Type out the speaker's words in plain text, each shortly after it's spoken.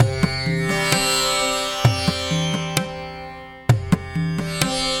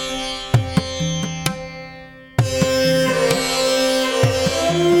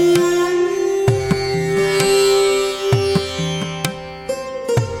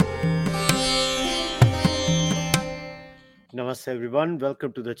Namaste, everyone.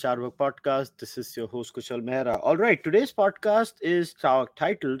 Welcome to the Charvak podcast. This is your host, Kushal Mehra. All right, today's podcast is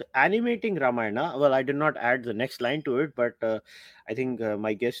titled Animating Ramayana. Well, I did not add the next line to it, but I think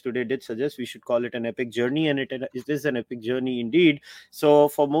my guest today did suggest we should call it an epic journey, and it is an epic journey indeed. So,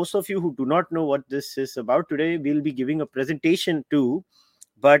 for most of you who do not know what this is about today, we'll be giving a presentation too.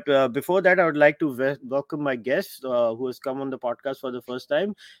 But before that, I would like to welcome my guest who has come on the podcast for the first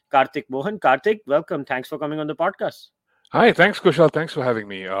time, Karthik Mohan. Karthik, welcome. Thanks for coming on the podcast. Hi, thanks, Kushal. Thanks for having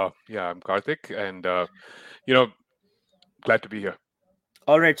me. I'm Karthik, and glad to be here.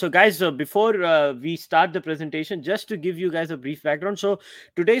 All right, so guys, before we start the presentation, just to give you guys a brief background. So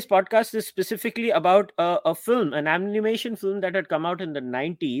today's podcast is specifically about a film, an animation film that had come out in the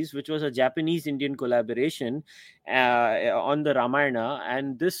 90s, which was a Japanese-Indian collaboration on the Ramayana.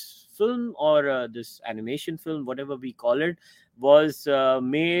 And this film, or this animation film, whatever we call it, was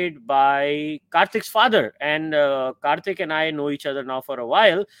made by Karthik's father. And Karthik and I know each other now for a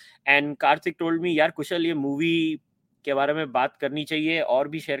while. And Karthik told me, "Yaar, Kushal, ye movie के बारे में बात करनी चाहिए और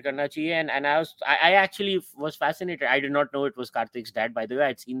भी share करना चाहिए." And I actually was fascinated. I did not know it was Karthik's dad, by the way.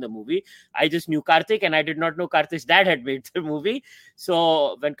 I'd seen the movie. I just knew Karthik, and I did not know Karthik's dad had made the movie.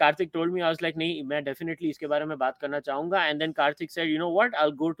 So when Karthik told me, I was like, नहीं, मैं definitely इसके बारे में बात करना चाहूँगा. And then Karthik said, "You know what?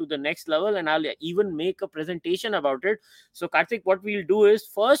 I'll go to the next level and I'll even make a presentation about it." So Karthik, what we'll do is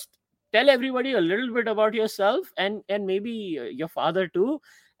first tell everybody a little bit about yourself and maybe your father too.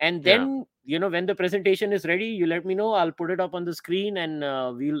 And then, when the presentation is ready, you let me know. I'll put it up on the screen, and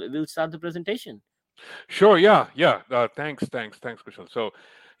we'll start the presentation. Sure. Thanks, Kushal. So,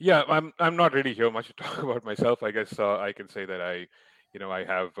 I'm not really here much to talk about myself. I guess I can say that I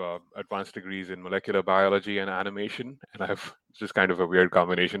have advanced degrees in molecular biology and animation, and I've it's just kind of a weird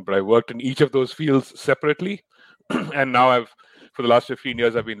combination. But I worked in each of those fields separately, and now for the last 15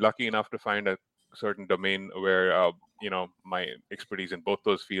 years, I've been lucky enough to find a certain domain where my expertise in both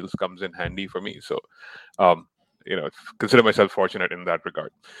those fields comes in handy for me. So um, consider myself fortunate in that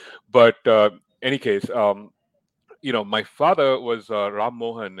regard. But any case, my father was Ram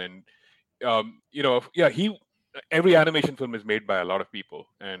Mohan, and he every animation film is made by a lot of people,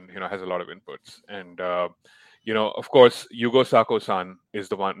 and has a lot of inputs. And of course, Yugo Sako-san is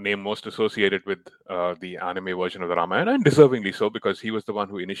the name most associated with the anime version of the Ramayana, and deservingly so, because he was the one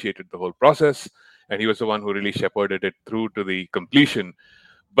who initiated the whole process, and he was the one who really shepherded it through to the completion.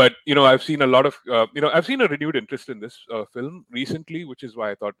 But I've seen a lot of I've seen a renewed interest in this film recently, which is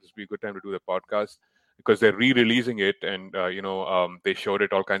why I thought this would be a good time to do the podcast, because they're re-releasing it, and they showed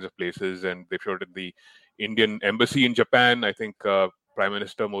it all kinds of places, and they showed it in the Indian embassy in Japan. I think Prime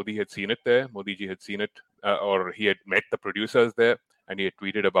Minister Modi had seen it there. Modi ji had seen it, or he had met the producers there, and he had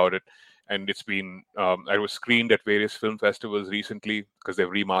tweeted about it. And it's been I was screened at various film festivals recently, because they've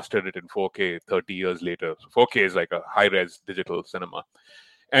remastered it in 4K 30 years later. So 4K is like a high-res digital cinema.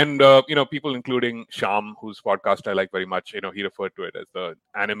 And people including Sham, whose podcast I like very much, he referred to it as the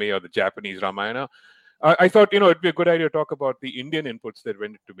anime or the Japanese Ramayana. I thought it'd be a good idea to talk about the Indian inputs that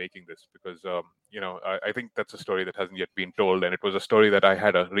went into making this, because I think that's a story that hasn't yet been told, and it was a story that I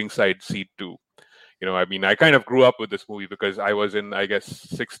had a ringside seat to. I kind of grew up with this movie, because I was in, I guess,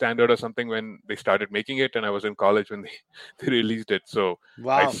 sixth standard or something when they started making it, and I was in college when they released it. So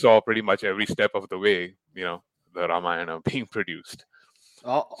Wow. I saw pretty much every step of the way, the Ramayana being produced.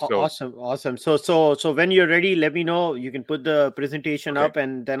 Awesome. So when you're ready, let me know. You can put the presentation up,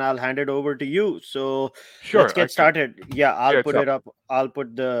 and then I'll hand it over to you. So sure, let's get started. Yeah, I'll put it up. I'll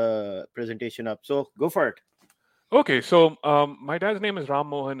put the presentation up. So go for it. Okay, so my dad's name is Ram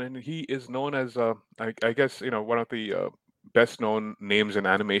Mohan, and he is known as, I guess, one of the best-known names in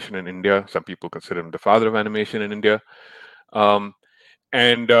animation in India. Some people consider him the father of animation in India.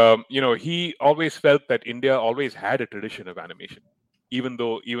 He always felt that India always had a tradition of animation, even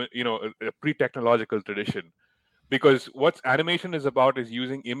a pre-technological tradition. Because what animation is about is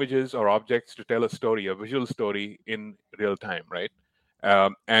using images or objects to tell a story, a visual story in real time, right?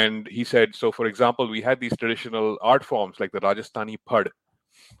 And he said, so for example, we had these traditional art forms like the Rajasthani Pad,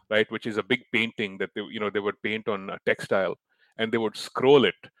 right, which is a big painting that they would paint on a textile, and they would scroll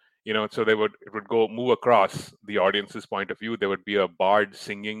it, so it would go move across the audience's point of view. There would be a bard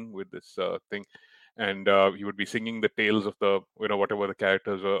singing with this thing, and he would be singing the tales of the whatever the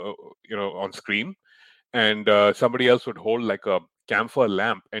characters are on screen, and somebody else would hold like a camphor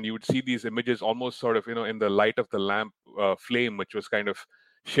lamp, and you would see these images almost sort of in the light of the lamp flame, which was kind of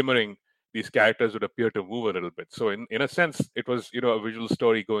shimmering. These characters would appear to move a little bit. So in a sense, it was a visual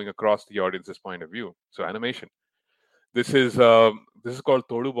story going across the audience's point of view. So animation. This is called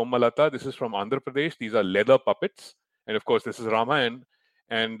Todu Bommalata. This is from Andhra Pradesh. These are leather puppets, and of course, this is Ramayan.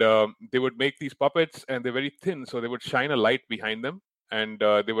 and they would make these puppets, and they're very thin, so they would shine a light behind them, and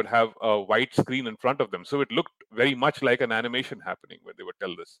they would have a white screen in front of them, so it looked very much like an animation happening when they would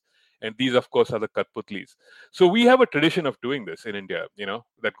tell this. And these, of course, are the Katputlis. So we have a tradition of doing this in India,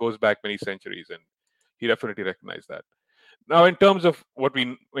 that goes back many centuries, and he definitely recognized that. Now, in terms of what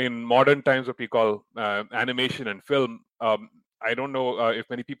we in modern times what we call animation and film, I don't know if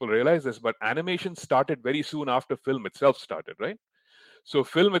many people realize this, but animation started very soon after film itself started, right? So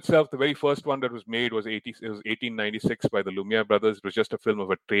film itself, the very first one that was made was it was 1896 by the Lumiere brothers. It was just a film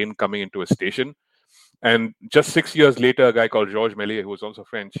of a train coming into a station. And just 6 years later, a guy called Georges Méliès, who was also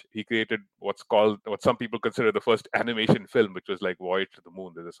French, he created what some people consider the first animation film, which was like Voyage to the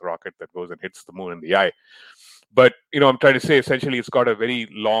Moon. There's this rocket that goes and hits the moon in the eye. But I'm trying to say essentially it's got a very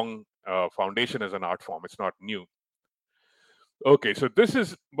long foundation as an art form. It's not new. Okay, so this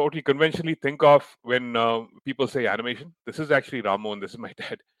is what we conventionally think of when people say animation. This is actually Ramon. This is my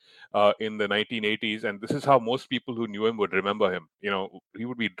dad in the 1980s, and this is how most people who knew him would remember him. He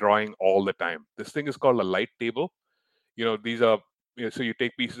would be drawing all the time. This thing is called a light table. These are so you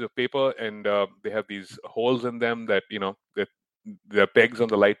take pieces of paper, and they have these holes in them that that there are pegs on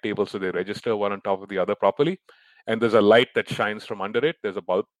the light table, so they register one on top of the other properly. And there's a light that shines from under it. There's a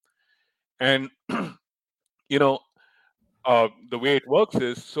bulb, and you know the way it works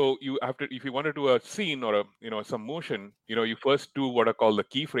is, so you have to, if you want to do a scene or some motion, you first do what are called the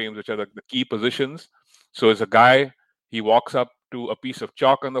keyframes, which are the key positions. So as a guy, he walks up to a piece of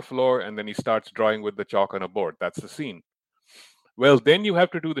chalk on the floor, and then he starts drawing with the chalk on a board. That's the scene. Well, then you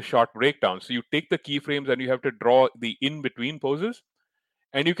have to do the shot breakdown. So you take the keyframes and you have to draw the in between poses.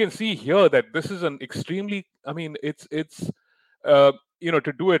 And you can see here that this is an extremely, I mean, it's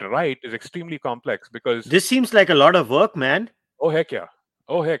to do it right is extremely complex, because This seems like a lot of work, man. oh heck yeah,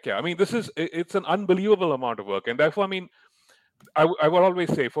 oh heck yeah. I mean, it's an unbelievable amount of work, and therefore, I mean, I would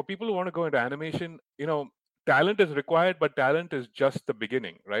always say, for people who want to go into animation, talent is required, but talent is just the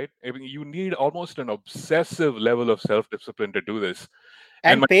beginning, right? I mean, you need almost an obsessive level of self discipline to do this,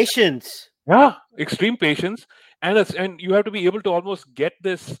 and And patience. yeah, extreme patience, and you have to be able to almost get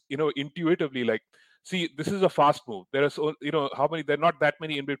this, intuitively. Like, see, this is a fast move. There are so how many? There are not that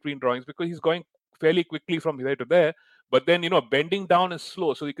many in between drawings, because he's going fairly quickly from there to there. But then bending down is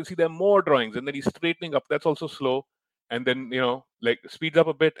slow, so you can see there are more drawings, and then he's straightening up. That's also slow, and then like speeds up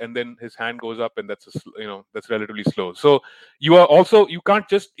a bit, and then his hand goes up, and that's relatively slow. So you can't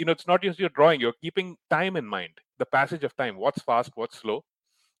just it's not just your drawing. You're keeping time in mind, the passage of time. What's fast? What's slow?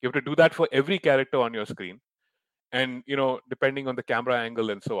 You have to do that for every character on your screen, and depending on the camera angle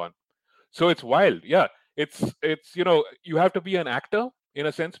and so on. So it's wild. Yeah, it's you have to be an actor in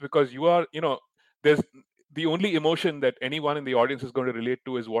a sense, because you are there's the only emotion that anyone in the audience is going to relate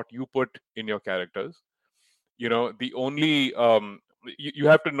to is what you put in your characters. The only you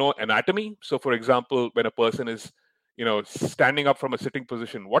have to know anatomy. So for example, when a person is standing up from a sitting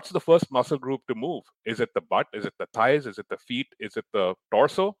position, what's the first muscle group to move? Is it the butt? Is it the thighs? Is it the feet? Is it the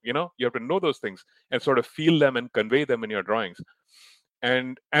torso? You have to know those things and sort of feel them and convey them in your drawings.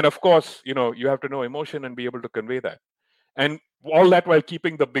 And of course, you have to know emotion and be able to convey that, and all that while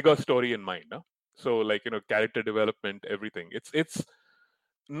keeping the bigger story in mind, no? So like character development, everything. It's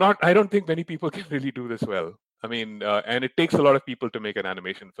not, I don't think many people can really do this well. I mean, and it takes a lot of people to make an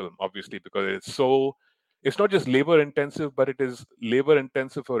animation film, obviously, because it's not just labor intensive, but it is labor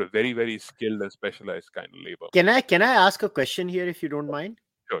intensive for a very, very skilled and specialized kind of labor. Can I ask a question here, if you don't mind?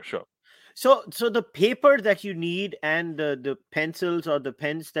 Sure, sure. So the paper that you need, and the pencils or the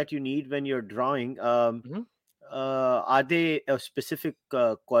pens that you need when you're drawing, Mhm. are they a specific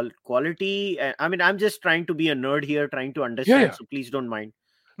quality? I mean, I'm just trying to be a nerd here, trying to Yeah, understand, yeah. so please don't mind.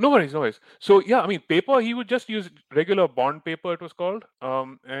 No worries, no worries. So yeah, I mean, paper, he would just use regular bond paper, it was called.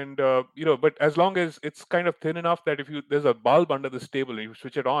 And but as long as it's kind of thin enough that if there's a bulb under this table and you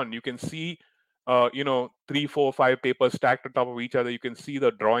switch it on, you can see, three, four, five papers stacked on top of each other. You can see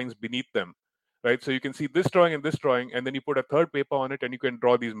the drawings beneath them, right? So you can see this drawing and this drawing, and then you put a third paper on it, and you can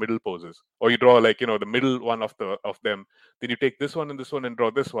draw these middle poses, or you draw like the middle one of them. Then you take this one and this one and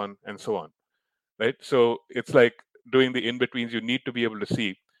draw this one, and so on, right? So it's like doing the in betweens. You need to be able to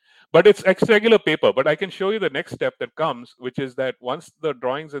see, but it's regular paper. But I can show you the next step that comes, which is that once the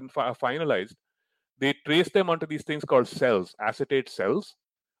drawings are finalized, they trace them onto these things called cells, acetate cells,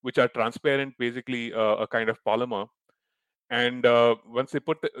 which are transparent, basically a kind of polymer. And once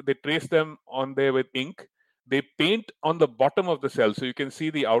they trace them on there with ink, they paint on the bottom of the cell, so you can see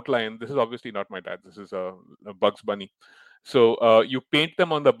the outline. This is obviously not my dad. This is a Bugs Bunny. So you paint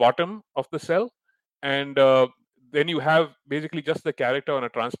them on the bottom of the cell, and then you have basically just the character on a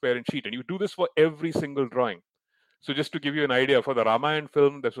transparent sheet, and you do this for every single drawing. So just to give you an idea, for the Ramayana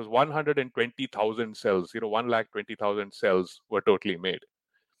film, this was 120,000 cells. 120,000 cells were totally made.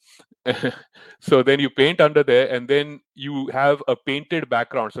 So then you paint under there, and then you have a painted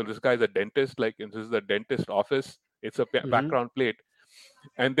background. So this guy's a dentist, like, and this is the dentist office. It's a Hmm. background plate,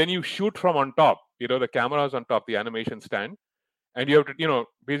 and then you shoot from on top. The camera is on top, the animation stand, and you have to,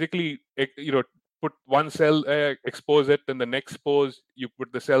 basically, put one cell there, expose it, then the next pose you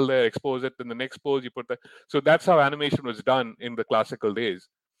put the cell there, expose it, then the next pose you put the. So that's how animation was done in the classical days.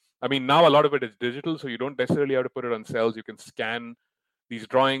 I mean, now a lot of it is digital, so you don't necessarily have to put it on cells. You can scan these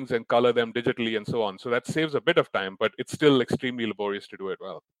drawings and color them digitally and so on. So that saves a bit of time, but it's still extremely laborious to do it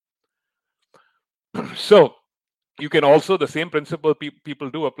well. So you can also, the same principle people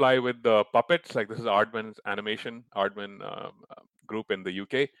do apply with the puppets. Like, this is Aardman's animation, Aardman group in the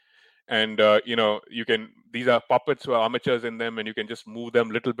UK. And you can, these are puppets who are amateurs in them, and you can just move them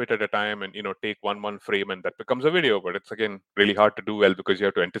little bit at a time, and take one frame, and that becomes a video. But it's, again, really hard to do well, because you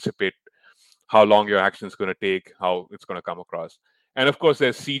have to anticipate how long your action is going to take, how it's going to come across. And of course,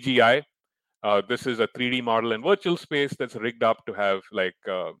 there's CGI. This is a 3D model in virtual space that's rigged up to have, like,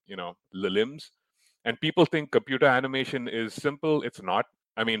 the limbs. And people think computer animation is simple. It's not.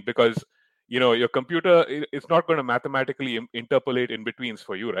 I mean, because your computer, it's not going to mathematically interpolate in betweens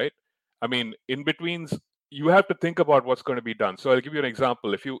for you, right? I mean, in betweens, you have to think about what's going to be done. So I'll give you an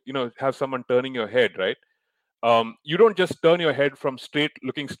example. If you have someone turning your head, right? You don't just turn your head from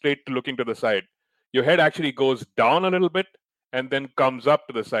looking straight to looking to the side. Your head actually goes down a little bit and then comes up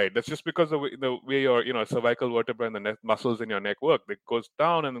to the side. That's just because the way your cervical vertebra and the neck muscles in your neck work. It goes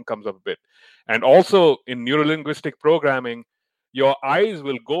down and then comes up a bit. And also in neurolinguistic programming, your eyes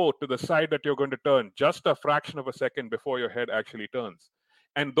will go to the side that you're going to turn just a fraction of a second before your head actually turns.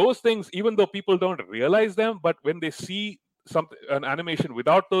 And those things, even though people don't realize them, but when they see an animation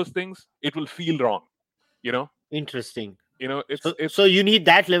without those things, it will feel wrong. You know, Interesting. it's So you need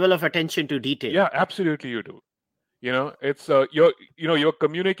that level of attention to detail. yeah, absolutely you do. It's you're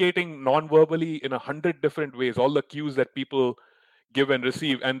communicating non-verbally in 100 different ways, all the cues that people give and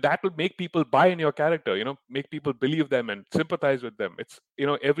receive, and that will make people buy in your character, make people believe them and sympathize with them. It's,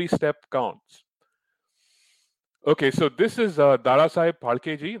 every step counts. Okay, so this is Dada Saheb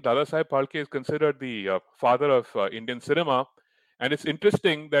Phalke ji. Dada Saheb Phalke is considered the father of Indian cinema, and it's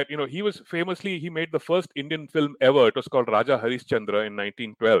interesting that he made the first Indian film ever. It was called Raja Harishchandra in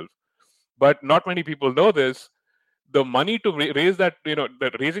 1912. But not many people know this. The money to raise that,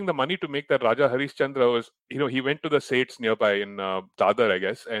 raising the money to make that Raja Harishchandra was, he went to the Sates nearby in Dadar, I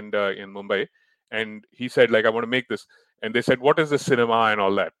guess, and in Mumbai, and he said, like, I want to make this, and they said, what is this cinema and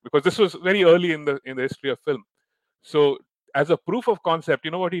all that, because this was very early in the history of film. So, as a proof of concept,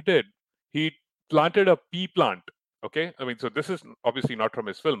 you know what he did? He planted a pea plant. Okay, I mean, so this is obviously not from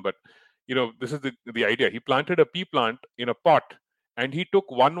his film, but this is the idea. He planted a pea plant in a pot, and he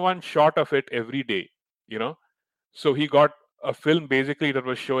took one shot of it every day. You know, so he got a film basically that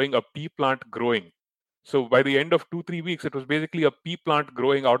was showing a pea plant growing. So by the end of 2-3 weeks, it was basically a pea plant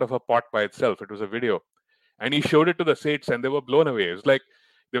growing out of a pot by itself. It was a video, and he showed it to the Sates, and they were blown away. It was like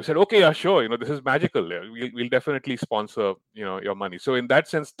they said, "Okay, yeah, sure, this is magical. Yeah, we'll definitely sponsor, your money." So in that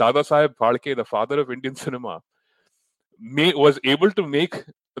sense, Dada Saheb Phalke, the father of Indian cinema, was able to make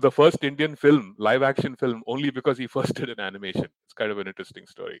the first Indian film, live action film, only because he first did an animation. It's kind of an interesting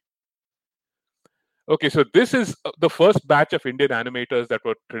story. Okay, so this is the first batch of Indian animators that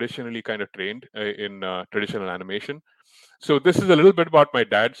were traditionally kind of trained in traditional animation. So this is a little bit about my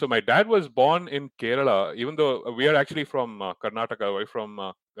dad. So my dad was born in Kerala, even though we are actually from Karnataka, we're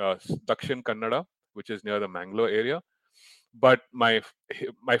from Dakshin Kannada, which is near the Mangalore area. But my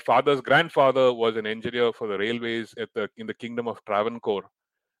father's grandfather was an engineer for the railways in the kingdom of Travancore.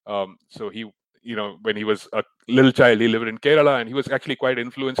 So he, when he was a little child, he lived in Kerala, and he was actually quite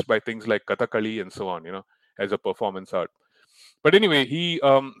influenced by things like Kathakali and so on, as a performance art. But anyway, he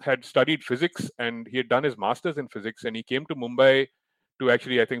had studied physics, and he had done his master's in physics, and he came to Mumbai to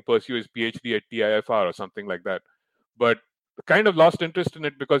actually, I think, pursue his PhD at TIFR or something like that. But kind of lost interest in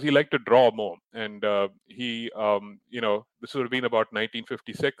it because he liked to draw more. And this would have been about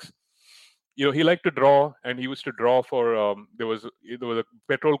 1956. He liked to draw, and he used to draw for there was a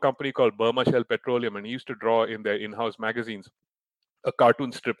petrol company called Burma Shell Petroleum, and he used to draw in their in-house magazines a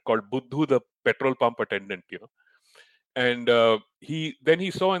cartoon strip called Buddhu the petrol pump attendant. And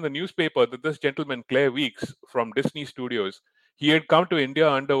he saw in the newspaper that this gentleman Claire Weeks from Disney Studios, he had come to India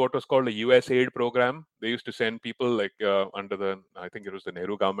under what was called a USAID program. They used to send people, like, under I think it was the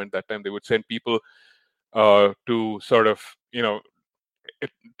Nehru government that time. They would send people to sort of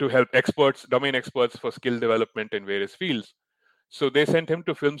to help domain experts for skill development in various fields. So they sent him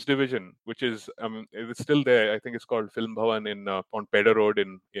to Films Division, which is it's still there. I think it's called Film Bhavan in on Pedder Road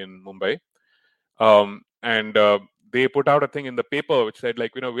in Mumbai. And they put out a thing in the paper which said,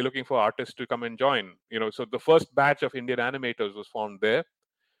 like, we're looking for artists to come and join. So the first batch of Indian animators was formed there.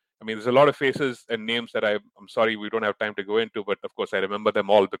 I mean, there's a lot of faces and names that I'm sorry we don't have time to go into, but of course I remember them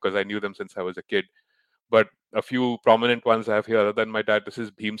all because I knew them since I was a kid. But a few prominent ones I have here, other than my dad, this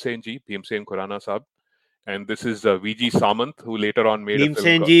is Bhimsen Ji, Bhimsen Khurana Saab, and this is VG Samant, who later on made a Bhim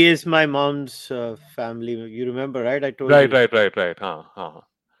film called. Senji is my mom's family. You remember, right? I told Right, you. right, right, right.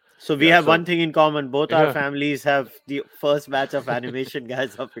 So we Yeah. have So one thing in common. Both our yeah, families have the first batch of animation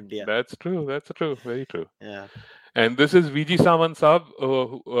guys of India. that's true. That's true. Very true. Yeah. And this is VG Samant Saab,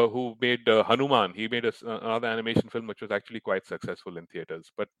 who made Hanuman. He made another animation film which was actually quite successful in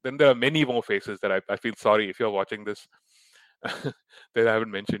theaters. But then there are many more faces that I feel sorry if you're watching this that I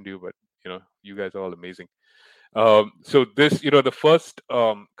haven't mentioned you, but you guys are all amazing. So this, the first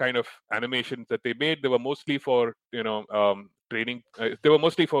kind of animations that they made, they were mostly for training. They were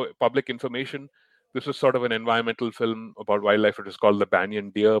mostly for public information. This was sort of an environmental film about wildlife. It was called The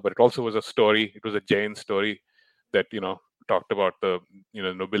Banyan Deer, but it also was a story. It was a Jain story that talked about the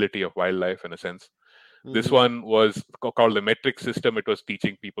nobility of wildlife in a sense. This Mm-hmm. one was called the metric system. It was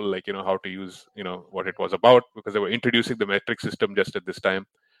teaching people, like, how to use what it was about, because they were introducing the metric system just at this time.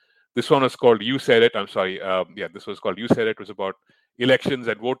 This one was called You Said It. I'm sorry. Yeah, this was called You Said It. It was about elections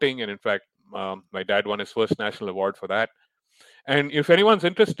and voting. And in fact, my dad won his first national award for that. And if anyone's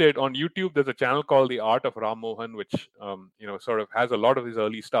interested, on YouTube, there's a channel called The Art of Ram Mohan, which sort of has a lot of his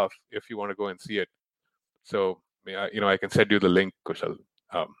early stuff. If you want to go and see it, so I can send you the link, Kushal,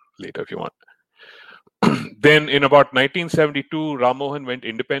 later if you want. Then in about 1972, Ram Mohan went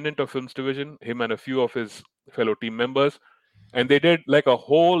independent of Films Division. Him and a few of his fellow team members, and they did like a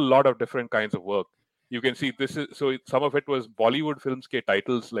whole lot of different kinds of work. You can see this is some of it was Bollywood films ke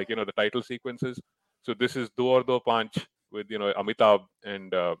titles, like the title sequences. So this is Do or Do Panch with Amitabh,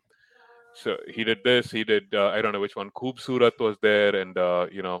 and so he did this. He did I don't know which one. Khoob Surat was there, and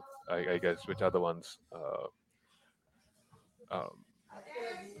I guess which other ones. Um,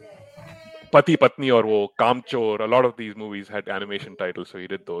 Pati Patni or Wo, Kamchor. A lot of these movies had animation titles, so he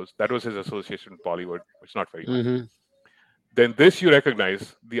did those. That was his association with Bollywood, which is not very much. Mm-hmm. Then this you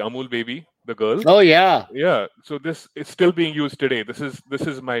recognize, the Amul baby, the girl. Oh yeah. Yeah, so this is still being used today. This is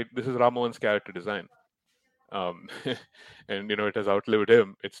Ramohan's character design, and it has outlived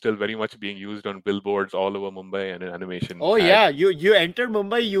him. It's still very much being used on billboards all over Mumbai and in animation Oh ads. yeah. You enter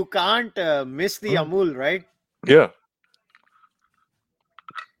Mumbai, you can't miss the Amul, right? Yeah.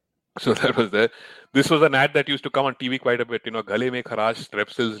 So that was there. This was an ad that used to come on TV quite a bit. Gale mein kharash,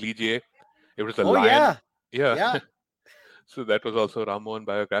 Strepsils lijiye. It was a Oh lion. yeah. Yeah. Yeah. So that was also Ramohan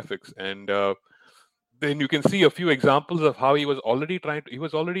biographics, and then you can see a few examples of how he was already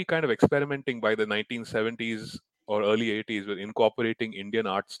kind of experimenting by the 1970s or early 80s with incorporating Indian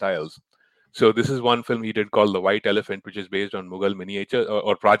art styles. So this is one film he did called The White Elephant, which is based on Mughal miniatures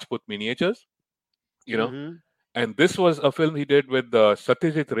or Rajput miniatures. You know, Mm-hmm. and this was a film he did with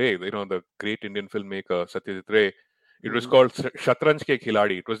Satyajit Ray, the great Indian filmmaker Satyajit Ray. It was Mm-hmm. called Shatranj Ke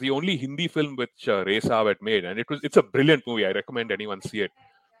Khiladi. It was the only Hindi film which Ray Saab had made, and it's a brilliant movie. I recommend anyone see it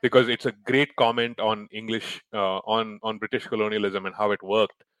because it's a great comment on English, on British colonialism and how it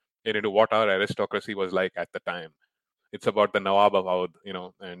worked, and into what our aristocracy was like at the time. It's about the Nawab of Oudh,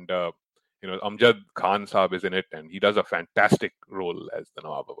 and Amjad Khan Saab is in it, and he does a fantastic role as the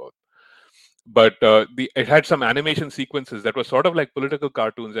Nawab of Oudh. But it had some animation sequences that were sort of like political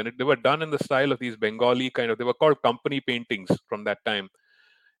cartoons, and they were done in the style of these Bengali kind of. They were called company paintings from that time,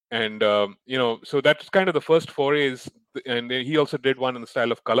 and so that's kind of the first forays. And then he also did one in the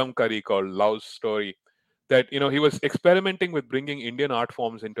style of Kalamkari called Lau's Story. That he was experimenting with bringing Indian art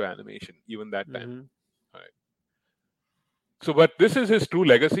forms into animation even that time. Mm-hmm. All right. So, but this is his true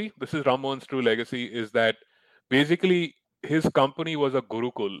legacy. This is Ramon's true legacy, is that basically his company was a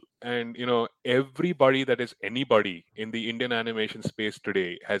gurukul, and everybody that is anybody in the Indian animation space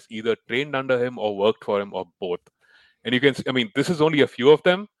today has either trained under him or worked for him or both. And you can see, I mean, this is only a few of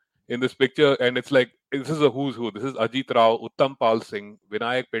them in this picture, and it's like this is a who's who. This is Ajit Rao, Uttam Pal Singh,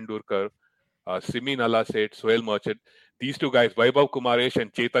 Vinayak Pendurkar, Simi Nalla Seth, Sohail Merchant. These two guys, Vaibhav Kumaresh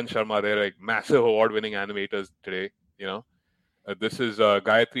and Chetan Sharma, they're like massive award-winning animators today. This is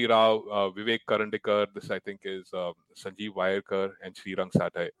Gayatri Rao, Vivek Karandikar. This, I think, is Sanjeev Wairkar and Srirang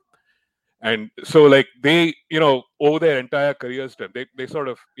Satai. And so, like, they, over their entire careers, they sort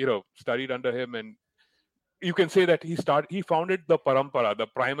of, studied under him. And you can say that he founded the parampara, the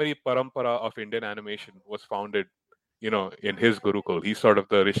primary parampara of Indian animation was founded, in his Gurukul. He's sort of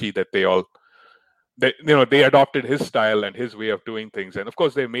the rishi that they adopted his style and his way of doing things, and of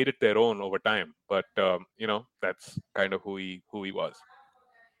course they made it their own over time. But that's kind of who he was.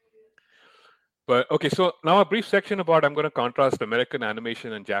 But okay, so now a brief section about I'm going to contrast American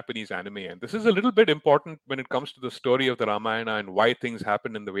animation and Japanese anime, and this is a little bit important when it comes to the story of the Ramayana and why things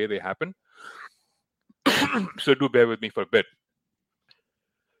happen in the way they happen. So do bear with me for a bit.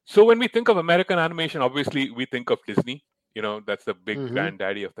 So when we think of American animation, obviously we think of Disney. That's the big Mm-hmm.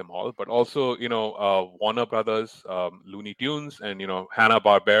 granddaddy of them all. But also, Warner Brothers, Looney Tunes, and Hanna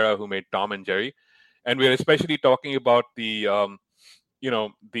Barbera, who made Tom and Jerry. And we're especially talking about the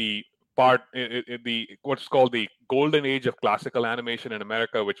part, the what's called the golden age of classical animation in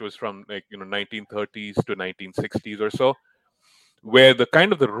America, which was from 1930s to 1960s or so, where the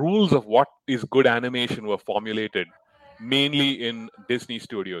kind of the rules of what is good animation were formulated mainly in Disney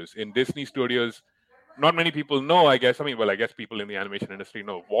Studios. In Disney Studios, not many people know, I guess. I mean, well, I guess people in the animation industry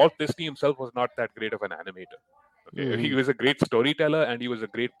know. Walt Disney himself was not that great of an animator. Okay, he Mm-hmm. was a great storyteller and he was a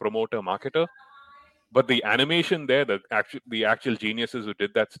great promoter, marketer. But the animation there, the actual geniuses who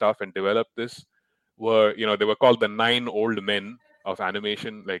did that stuff and developed this were, they were called the nine old men of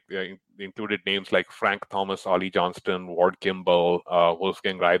animation. Like they included names like Frank Thomas, Ollie Johnston, Ward Kimball,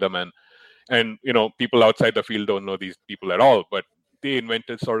 Wolfgang Reitherman, and people outside the field don't know these people at all, but they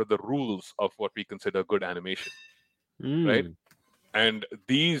invented sort of the rules of what we consider good animation, right? Mm. And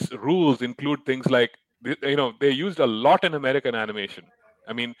these rules include things like they used a lot in American animation.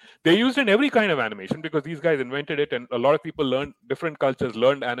 I mean, they used in every kind of animation because these guys invented it, and a lot of people learned, different cultures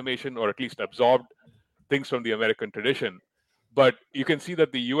learned animation or at least absorbed things from the American tradition. But you can see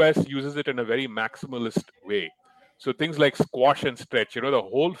that the US uses it in a very maximalist way. So things like squash and stretch, the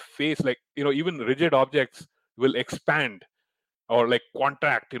whole face, like, even rigid objects will expand or like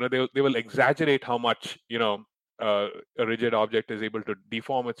contract. They will exaggerate how much, a rigid object is able to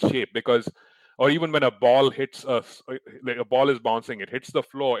deform its shape, because, or even when a ball hits us, like a ball is bouncing, it hits the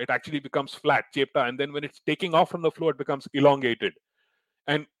floor, it actually becomes flat, chepta, and then when it's taking off from the floor, it becomes elongated.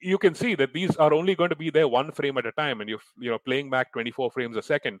 And you can see that these are only going to be there one frame at a time, and you're playing back 24 frames a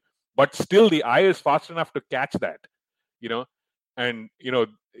second, but still the eye is fast enough to catch that, you know and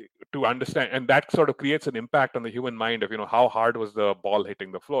to understand, and that sort of creates an impact on the human mind of how hard was the ball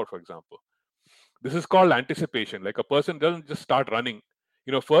hitting the floor, for example. This is called anticipation. Like, a person doesn't just start running.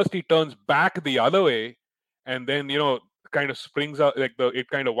 First he turns back the other way, and then kind of springs up, like it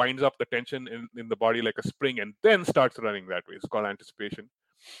kind of winds up the tension in the body like a spring, and then starts running that way. It's called anticipation.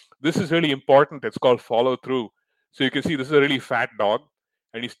 This is really important. It's called follow through. So you can see this is a really fat dog,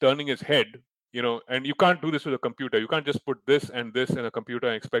 and he's turning his head. And you can't do this with a computer. You can't just put this and this in a computer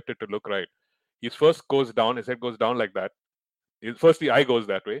and expect it to look right. His first goes down, his head goes down like that. First the eye goes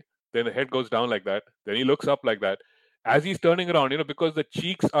that way, then the head goes down like that, then he looks up like that. As he's turning around, because the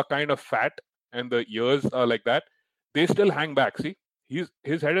cheeks are kind of fat and the ears are like that, they still hang back. See,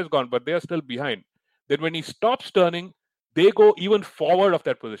 his head is gone, but they are still behind. Then when he stops turning, they go even forward of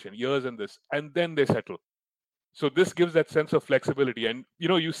that position, ears and this, and then they settle. So this gives that sense of flexibility, and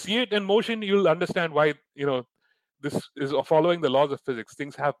you see it in motion, you'll understand why. This is following the laws of physics.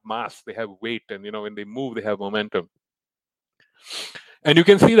 Things have mass, they have weight, and when they move, they have momentum. And you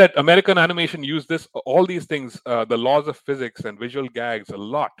can see that American animation used all these things, the laws of physics and visual gags, a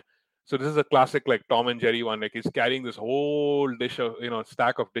lot. So this is a classic, like Tom and Jerry one. Like, he's carrying this whole dish of,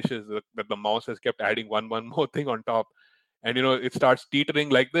 stack of dishes that the mouse has kept adding one more thing on top, and it starts teetering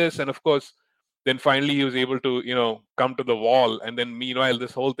like this. And of course, then finally he was able to come to the wall, and then meanwhile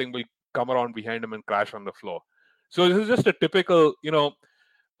this whole thing will come around behind him and crash on the floor. So this is just a typical,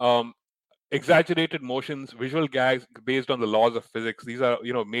 um, exaggerated motions, visual gags based on the laws of physics. These are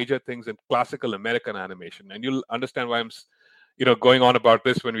major things in classical American animation, and you'll understand why I'm going on about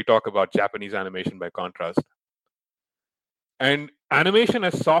this when we talk about Japanese animation by contrast. And animation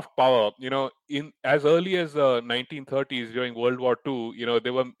as soft power, in as early as the 1930s during World War II,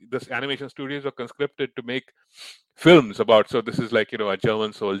 there were this animation studios were conscripted to make films about. So this is like a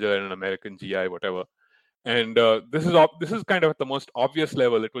German soldier and an American GI, whatever. And this is kind of at the most obvious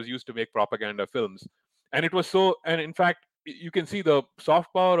level. It was used to make propaganda films, and it was so. And in fact, you can see the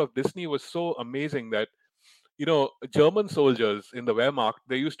soft power of Disney was so amazing that German soldiers in the Wehrmacht,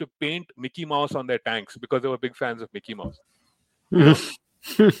 they used to paint Mickey Mouse on their tanks because they were big fans of Mickey Mouse. You know,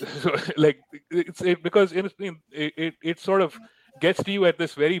 so like because it sort of gets to you at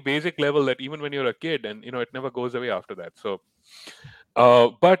this very basic level that even when you're a kid, and it never goes away after that. So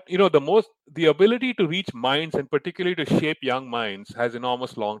but the ability to reach minds, and particularly to shape young minds, has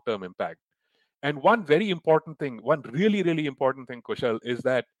enormous long-term impact. And one very important thing, one really really important thing, Kushal, is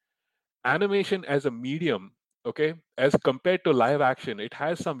that animation as a medium, okay, as compared to live action, it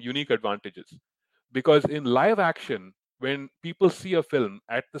has some unique advantages. because in live action, when people see a film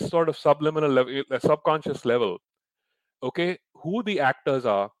at the sort of subliminal level, subconscious level, okay, who the actors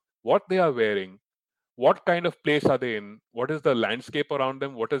are, what they are wearing, what kind of place are they in, what is the landscape around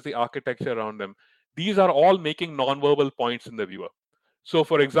them, what is the architecture around them, these are all making non-verbal points in the viewer. So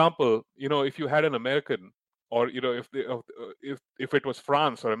for example, if you had an American, or if it was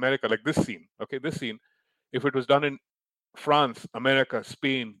France or America, like this scene, okay, this scene, if it was done in France, America,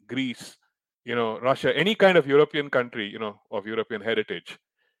 Spain, Greece, Russia, any kind of European country, of European heritage,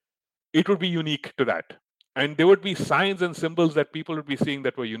 it would be unique to that. And there would be signs and symbols that people would be seeing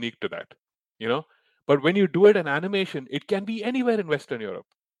that were unique to that, you know. But when you do it in animation, it can be anywhere in Western Europe,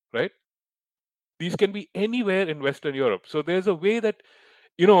 right? These can be anywhere in Western Europe. So there's a way that,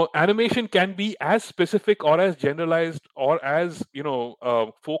 animation can be as specific or as generalized or as,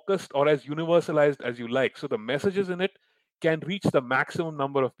 focused or as universalized as you like. So the messages in it can reach the maximum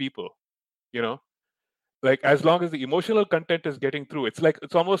number of people, you know like, as long as the emotional content is getting through.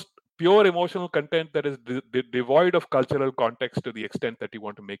 It's almost pure emotional content that is devoid of cultural context, to the extent that you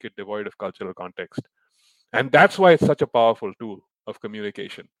want to make it devoid of cultural context. And that's why it's such a powerful tool of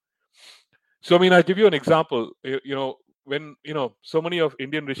communication. So I mean, I'll give you an example. When so many of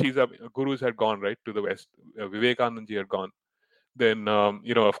Indian rishis, gurus, had gone right to the West. Vivekanand ji had gone. Then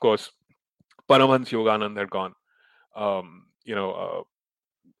of course, Paramhans Yoganand had gone. um, you know uh,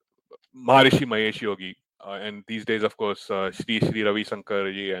 Maharishi Mahesh Yogi, and these days, of course, Sri Ravi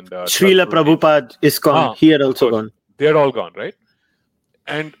Shankar ji and Srila Sadhguru ji. Prabhupada is gone. He had Of also course, gone. they're all gone, right?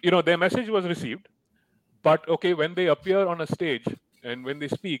 And their message was received, but okay, when they appear on a stage and when they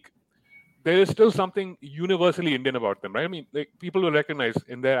speak, there is still something universally Indian about them, right? I mean, like, people will recognize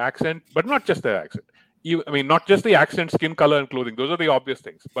in their accent, but not just their accent. I mean, not just the accent, skin color, and clothing; those are the obvious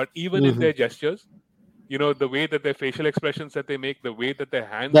things. But even in their gestures, the way that their facial expressions that they make, the way that their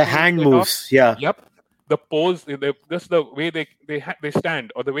hands The move when hand they talk. moves, yeah. Yep, the pose, just the way they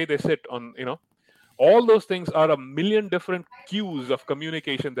stand, or the way they sit on, all those things are a million different cues of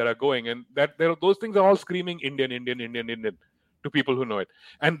communication that are going, and those things are all screaming Indian, Indian, Indian, Indian to people who know it.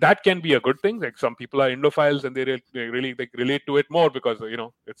 And that can be a good thing. Like, some people are Indophiles and they really, like, relate to it more because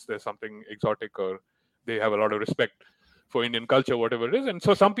there's something exotic, or they have a lot of respect for Indian culture, whatever it is. And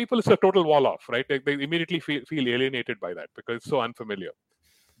so some people, it's a total wall off, right? They immediately feel alienated by that because it's so unfamiliar.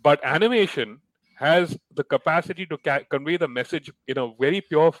 But animation has the capacity to convey the message in a very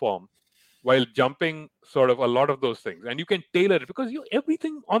pure form, while jumping sort of a lot of those things. And you can tailor it because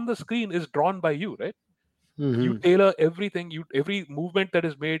everything on the screen is drawn by you, right? You tailor everything. Every movement that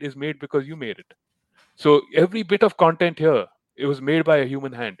is made because you made it. So every bit of content here, it was made by a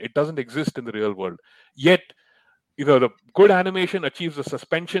human hand. It doesn't exist in the real world. Yet, the good animation achieves a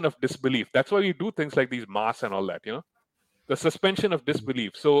suspension of disbelief. That's why we do things like these masks and all that, the suspension of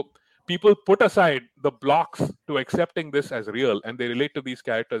disbelief. So people put aside the blocks to accepting this as real, and they relate to these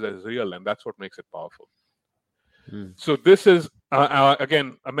characters as real, and that's what makes it powerful. So this is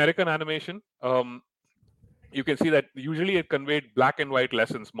again American animation. You can see that usually it conveyed black and white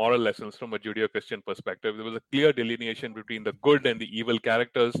lessons, moral lessons from a Judeo-Christian perspective. There was a clear delineation between the good and the evil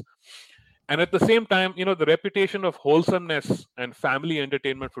characters. And at the same time, the reputation of wholesomeness and family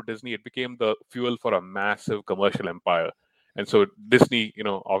entertainment for Disney, it became the fuel for a massive commercial empire. And so Disney,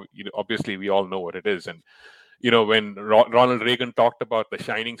 obviously we all know what it is. And, when Ronald Reagan talked about the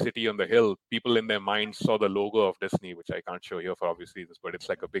shining city on the hill, people in their minds saw the logo of Disney, which I can't show here for obvious reasons, but it's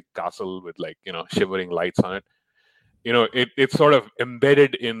like a big castle with, like, shivering lights on it. It's sort of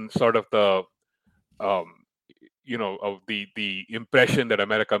embedded in sort of the, um, of the impression that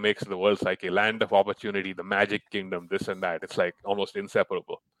America makes of the world, like a land of opportunity, the magic kingdom, this and that. It's like almost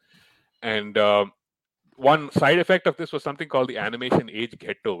inseparable. And one side effect of this was something called the animation age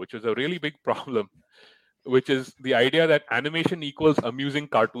ghetto, which was a really big problem, which is the idea that animation equals amusing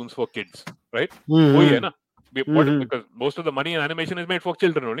cartoons for kids, right? Wahi hai na? Because most of the money in animation is made for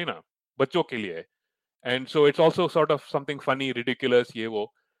children only, na? Bachcho ke liye. And so it's also sort of something funny, ridiculous, ye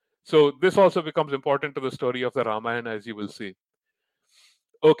wo. So this also becomes important to the story of the Ramayana, as you will see.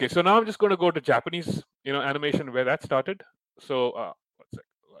 Okay, so now I'm just going to go to Japanese, animation, where that started. So, one sec.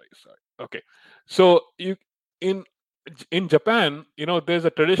 Sorry. Okay, so in in Japan, there's a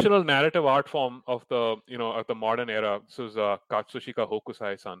traditional narrative art form of the modern era. This is Katsushika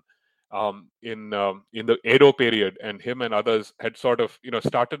Hokusai-san, in the Edo period, and him and others had sort of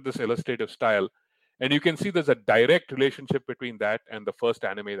started this illustrative style. And you can see there's a direct relationship between that and the first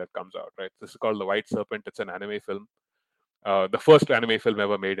anime that comes out. Right, this is called The White Serpent. It's an anime film, the first anime film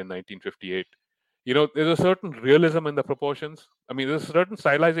ever made in 1958. There's a certain realism in the proportions. I mean, there's a certain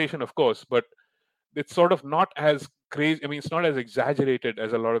stylization, of course, but it's sort of not as crazy. I mean, it's not as exaggerated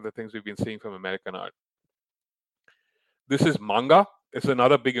as a lot of the things we've been seeing from American art. This is manga. It's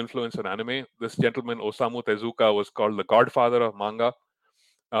another big influence on anime. This gentleman Osamu Tezuka was called the godfather of manga.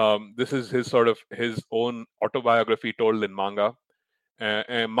 This is his sort of his own autobiography told in manga.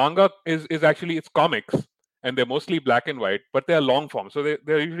 And manga is actually it's comics, and they're mostly black and white, but they're long form, so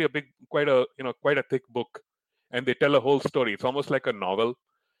they're usually a big, quite a thick book, and they tell a whole story. It's almost like a novel.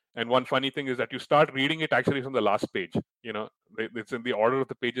 And one funny thing is that you start reading it actually from the last page. It's in the order of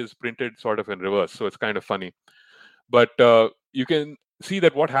the pages printed sort of in reverse, so it's kind of funny. But you can see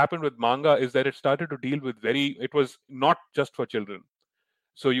that what happened with manga is that it started to deal with it was not just for children.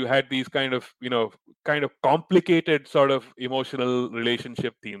 So you had these kind of complicated sort of emotional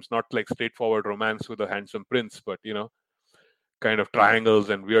relationship themes, not like straightforward romance with a handsome prince, but kind of triangles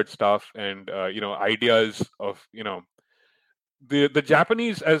and weird stuff, and ideas of the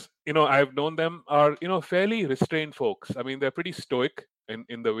Japanese, as I've known them, are fairly restrained folks. I mean, they're pretty stoic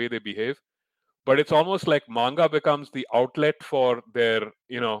in the way they behave, but it's almost like manga becomes the outlet for their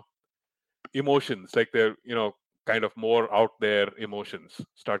emotions, like their kind of more out there emotions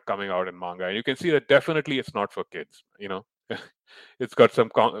start coming out in manga. And you can see that definitely it's not for kids. It's got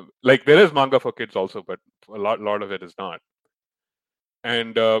some like there is manga for kids also, but a lot of it is not.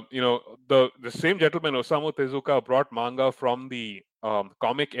 And the same gentleman Osamu Tezuka brought manga from the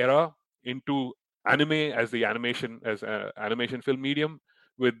comic era into anime as the animation film medium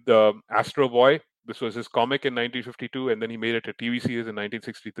with Astro Boy. This was his comic in 1952, and then he made it a TV series in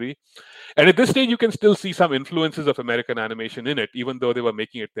 1963. And at this stage, you can still see some influences of American animation in it, even though they were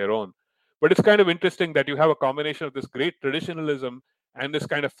making it their own. But it's kind of interesting that you have a combination of this great traditionalism and this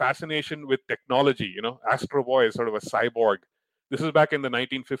kind of fascination with technology. Astro Boy is sort of a cyborg. This is back in the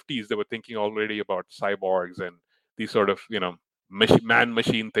 1950s. They were thinking already about cyborgs and these sort of, man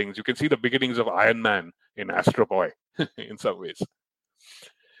machine things. You can see the beginnings of Iron Man in Astro Boy in some ways.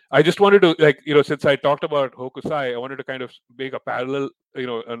 I just wanted to, since I talked about Hokusai, I wanted to kind of make a parallel,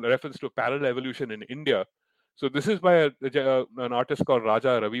 a reference to a parallel evolution in India. So this is by an artist called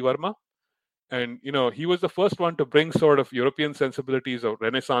Raja Ravi Varma. And, he was the first one to bring sort of European sensibilities of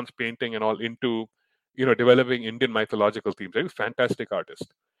Renaissance painting and all into, developing Indian mythological themes. He's a fantastic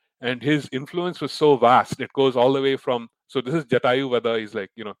artist. And his influence was so vast. It goes all the way from, so this is Jatayu Vada. He's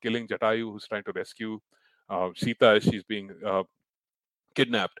like, killing Jatayu, who's trying to rescue Sita as she's being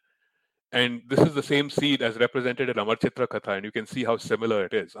kidnapped. And this is the same seed as represented in Amar Chitra Katha, and you can see how similar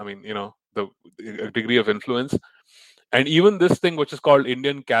it is. I mean, the degree of influence. And even this thing, which is called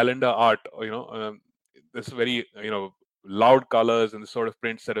Indian calendar art, this very, loud colors and the sort of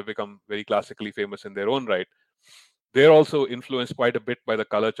prints that have become very classically famous in their own right, they're also influenced quite a bit by the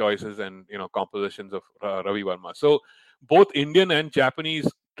color choices and, compositions of Ravi Varma. So both Indian and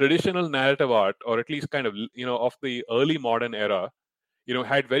Japanese traditional narrative art, or at least kind of, of the early modern era,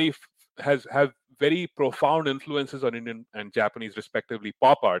 had have very profound influences on Indian and Japanese, respectively,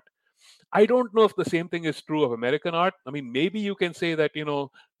 pop art. I don't know if the same thing is true of American art. I mean, maybe you can say that,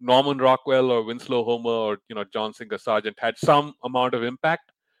 Norman Rockwell or Winslow Homer or, John Singer Sargent had some amount of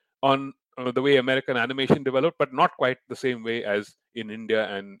impact on the way American animation developed, but not quite the same way as in India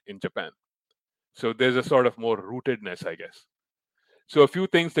and in Japan. So there's a sort of more rootedness, I guess. So a few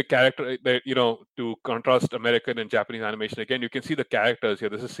things, the character that, to contrast American and Japanese animation, again, you can see the characters here.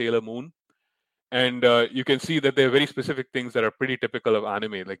 This is Sailor Moon. And you can see that there are very specific things that are pretty typical of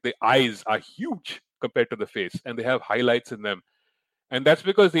anime. Like the eyes are huge compared to the face, and they have highlights in them. And that's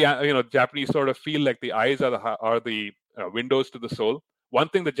because the Japanese sort of feel like the eyes are the windows to the soul. One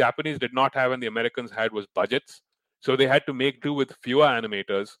thing the Japanese did not have and the Americans had was budgets, so they had to make do with fewer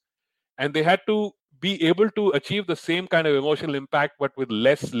animators, and they had to be able to achieve the same kind of emotional impact but with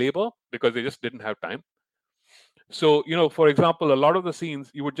less labor because they just didn't have time. So, for example, a lot of the scenes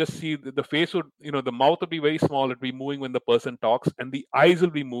you would just see the face would, the mouth would be very small, it'd be moving when the person talks, and the eyes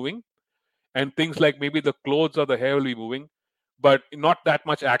will be moving, and things like maybe the clothes or the hair will be moving, but not that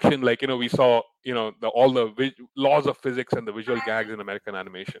much action like, we saw, all the laws of physics and the visual gags in American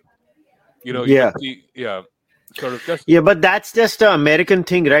animation. You can Yeah. see, yeah, sort of just, Yeah, but that's just an American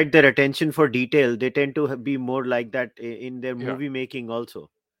thing, right? Their attention for detail. They tend to be more like that in their yeah. movie making also.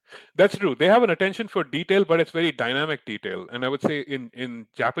 That's true. They have an attention for detail, but it's very dynamic detail. And I would say in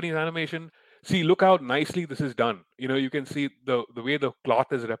Japanese animation, see, look how nicely this is done. You can see the way the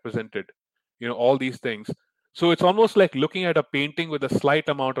cloth is represented. All these things. So it's almost like looking at a painting with a slight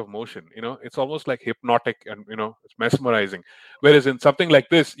amount of motion. It's almost like hypnotic and it's mesmerizing. Whereas in something like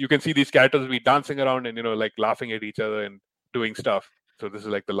this, you can see these characters be dancing around and like laughing at each other and doing stuff. So this is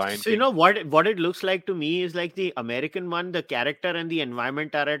like the Lion So you King. know what it looks like to me is like the American one, the character and the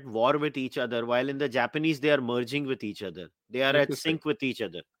environment are at war with each other, while in the Japanese they are merging with each other. They are at Interesting. sync with each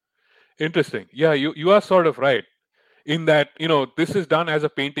other. Interesting. Yeah, you are sort of right in that, this is done as a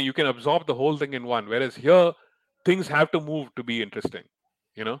painting. You can absorb the whole thing in one, whereas here things have to move to be interesting.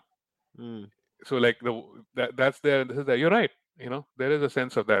 You know, Mm. so like that's there and this is there. You're right. There is a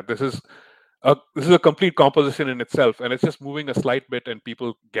sense of that. This is a complete composition in itself, and it's just moving a slight bit, and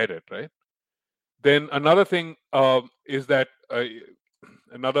people get it right. Then another thing is that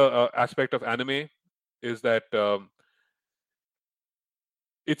another aspect of anime is that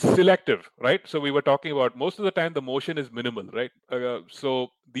it's selective, right? So we were talking about most of the time the motion is minimal, right? So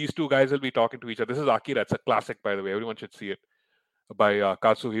these two guys will be talking to each other. This is Akira. It's a classic, by the way. Everyone should see it, by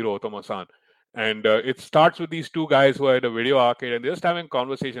Katsuhiro Otomo-san. And it starts with these two guys who are at a video arcade and they're just having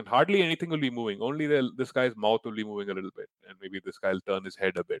conversation. Hardly anything will be moving. Only this guy's mouth will be moving a little bit, and maybe this guy will turn his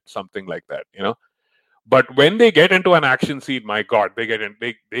head a bit, something like that. But when they get into an action scene, my God, they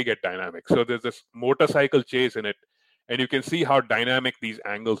get dynamic. So there's this motorcycle chase in it, and you can see how dynamic these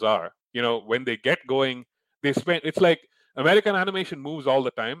angles are. When they get going, it's like American animation moves all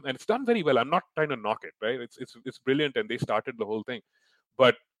the time, and it's done very well. I'm not trying to knock it, right? It's brilliant, and they started the whole thing.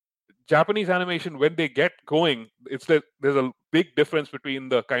 But Japanese animation, when they get going, it's like there's a big difference between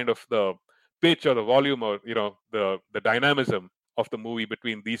the kind of the pitch or the volume, or the dynamism of the movie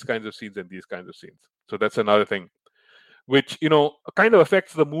between these kinds of scenes and these kinds of scenes. So that's another thing which kind of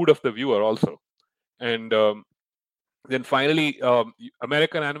affects the mood of the viewer also. And then finally,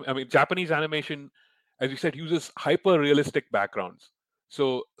 Japanese animation, as you said, uses hyper realistic backgrounds.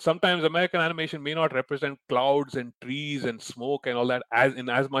 So sometimes American animation may not represent clouds and trees and smoke and all that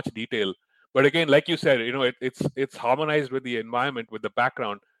as much detail. But again, like you said, it's harmonized with the environment, with the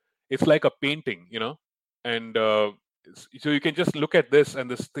background. It's like a painting, and so you can just look at this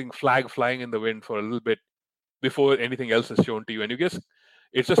and this thing flag flying in the wind for a little bit before anything else is shown to you, and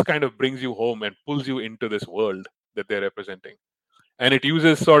it just kind of brings you home and pulls you into this world that they're representing. And it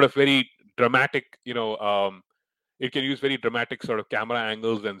uses sort of very dramatic, it can use very dramatic sort of camera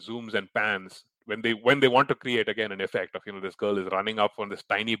angles and zooms and pans when they want to create again an effect of this girl is running up on this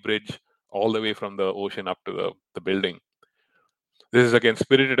tiny bridge all the way from the ocean up to the building. This is again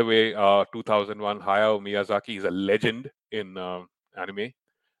Spirited Away, 2001. Hayao Miyazaki is a legend in anime.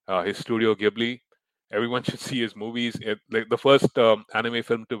 His Studio Ghibli. Everyone should see his movies. Like the first anime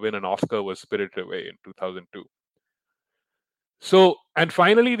film to win an Oscar was Spirited Away in 2002. So, and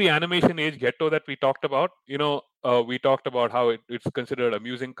finally, the animation age ghetto that we talked about. We talked about how it's considered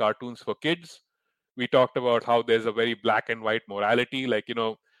amusing cartoons for kids. We talked about how there's a very black and white morality. Like,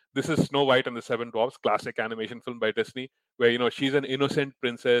 this is Snow White and the Seven Dwarfs, classic animation film by Disney, where, she's an innocent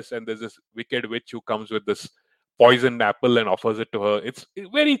princess and there's this wicked witch who comes with this poisoned apple and offers it to her. It's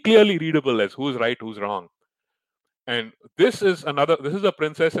very clearly readable as who's right, who's wrong. And this is a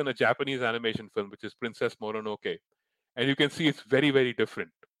princess in a Japanese animation film, which is Princess Mononoke. And you can see it's very, very different.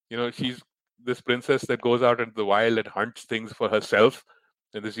 She's this princess that goes out into the wild and hunts things for herself.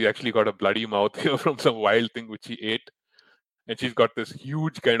 And this, she actually got a bloody mouth from some wild thing which she ate. And she's got this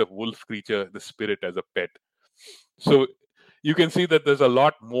huge kind of wolf creature, the spirit, as a pet. So you can see that there's a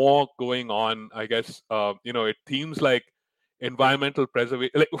lot more going on. I guess it themes like environmental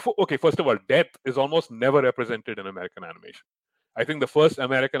preservation. Okay, first of all, death is almost never represented in American animation. I think the first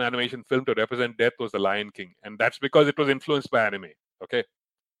American animation film to represent death was The Lion King, and that's because it was influenced by anime. Okay,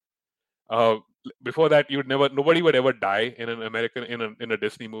 uh, before that, nobody would ever die in an American in a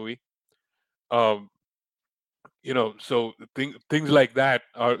Disney movie. Um, so things like that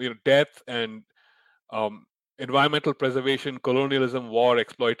are death and um, environmental preservation, colonialism, war,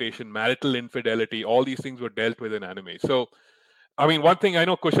 exploitation, marital infidelity. All these things were dealt with in anime. So I mean, one thing I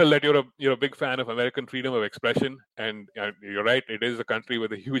know, Kushal, that you're a big fan of American freedom of expression, and you're right. It is a country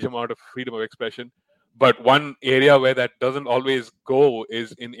with a huge amount of freedom of expression. But one area where that doesn't always go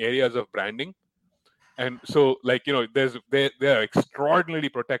is in areas of branding. And so, like they are extraordinarily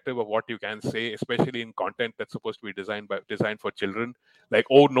protective of what you can say, especially in content that's supposed to be designed for children. Like,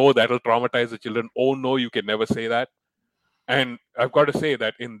 oh no, that'll traumatize the children. Oh no, you can never say that. And I've got to say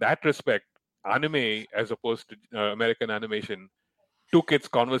that in that respect, anime, as opposed to American animation, took its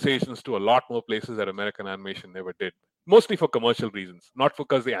conversations to a lot more places that American animation never did. Mostly for commercial reasons, not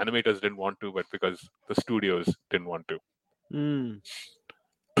because the animators didn't want to, but because the studios didn't want to. Mm.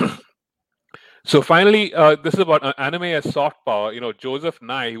 So finally, this is about anime as soft power. Joseph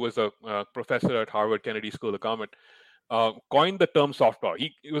Nye, who was a professor at Harvard Kennedy School of Government, coined the term soft power.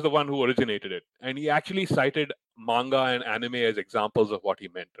 He was the one who originated it, and he actually cited manga and anime as examples of what he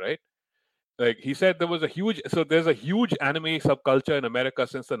meant. Right? Like he said, there's a huge anime subculture in America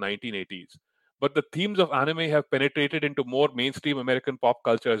since the 1980s. But the themes of anime have penetrated into more mainstream American pop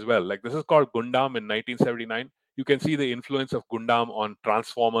culture as well. Like this is called Gundam in 1979. You can see the influence of Gundam on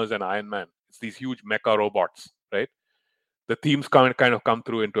Transformers and Iron Man. It's these huge mecha robots, right? The themes kind of come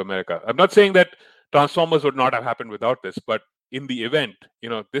through into America. I'm not saying that Transformers would not have happened without this, but in the event,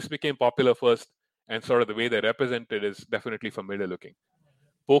 this became popular first, and sort of the way they represent it is definitely familiar looking.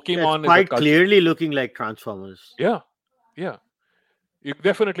 Yeah, it's Pokemon is a quite culture. clearly looking like Transformers. Yeah, yeah.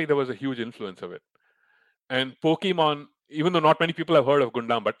 Definitely there was a huge influence of it. And Pokemon, even though not many people have heard of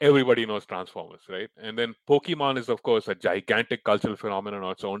Gundam, but everybody knows Transformers, right? And then Pokemon is, of course, a gigantic cultural phenomenon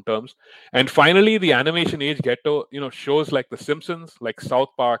on its own terms. And finally, the animation age get to, shows like The Simpsons, like South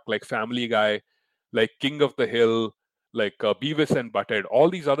Park, like Family Guy, like King of the Hill, like Beavis and Butthead, all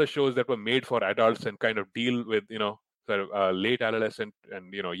these other shows that were made for adults and kind of deal with, sort of late adolescent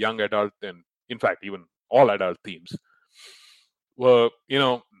and, young adult, and in fact, even all adult themes were,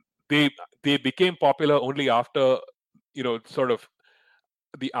 they they became popular only after, sort of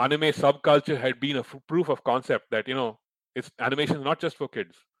the anime subculture had been a proof of concept that, it's animation is not just for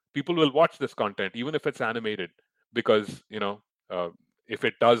kids. People will watch this content even if it's animated, because uh, if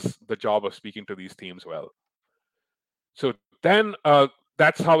it does the job of speaking to these themes well. So then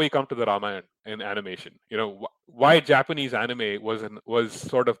that's how we come to the Ramayana in animation. Why Japanese anime was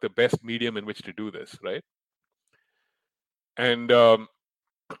sort of the best medium in which to do this, right? And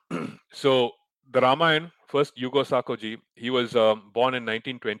so the Ramayana, first Yugo Sakoji, he was born in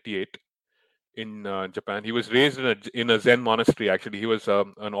 1928 in Japan. He was raised in a Zen monastery. Actually, he was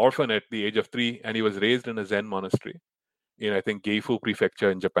an orphan at the age of 3, and he was raised in a Zen monastery in, I think, Geifu Prefecture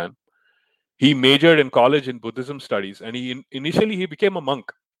in Japan. He majored in college in Buddhism studies, and initially he became a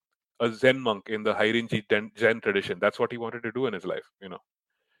monk, a Zen monk in the Hairinji Zen tradition. That's what he wanted to do in his life.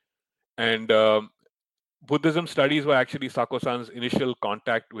 And Buddhism studies were actually Sako-san's initial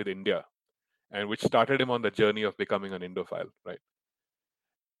contact with India, and which started him on the journey of becoming an Indophile, right?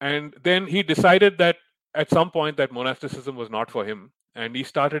 And then he decided that at some point that monasticism was not for him, and he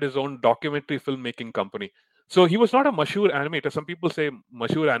started his own documentary filmmaking company. So he was not a mashhoor animator. Some people say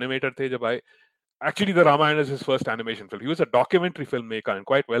mashhoor animator the jab aaye. Actually, the Ramayana is his first animation film. He was a documentary filmmaker and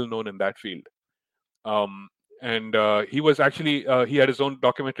quite well known in that field. Um, and he had his own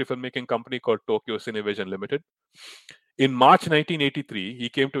documentary filmmaking company called Tokyo Cinevision Limited. In March 1983, he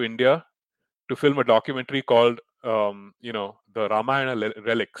came to India to film a documentary called the Ramayana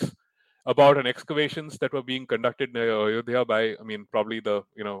relics, about an excavations that were being conducted near Ayodhya by, I mean, probably the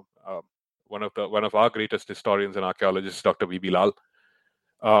one of our greatest historians and archaeologists, Dr. B.B. Lal,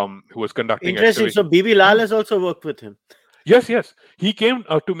 who was conducting Interesting. So excavation. BB Lal has also worked with him. Yes, yes, he came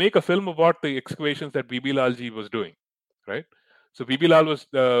to make a film about the excavations that B.B. Lalji was doing, right? So B.B. Lal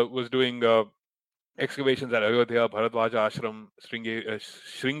was doing excavations at Ayodhya, Bharadwaja Ashram,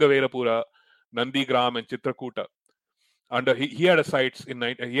 Shringaverapura, Nandigram, and Chitrakuta. He had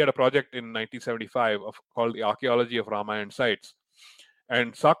he had a project in 1975 called the Archaeology of Ramayana Sites.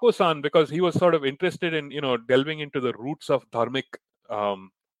 And Sako-san, because he was sort of interested in delving into the roots of dharmic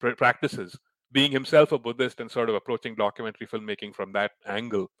practices, being himself a Buddhist and sort of approaching documentary filmmaking from that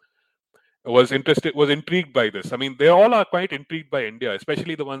angle, was intrigued by this. I mean, they all are quite intrigued by India,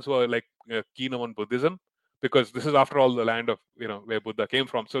 especially the ones who are like keen on Buddhism, because this is, after all, the land of where Buddha came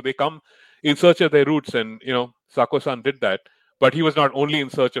from. So they come in search of their roots, and Sako-san did that. But he was not only in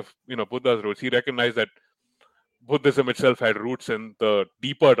search of Buddha's roots. He recognized that Buddhism itself had roots in the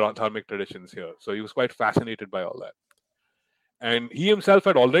deeper dharmic traditions here. So he was quite fascinated by all that. And he himself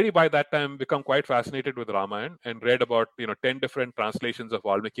had already by that time become quite fascinated with Ramayana and read about 10 different translations of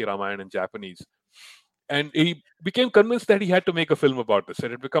Valmiki Ramayana in Japanese. And he became convinced that he had to make a film about this.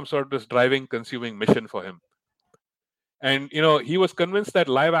 And it became sort of this driving, consuming mission for him. And he was convinced that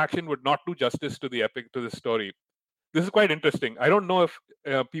live action would not do justice to the epic, to the story. This is quite interesting. I don't know if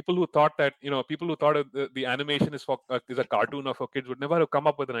people who thought that people who thought the animation is a cartoon or for kids would never have come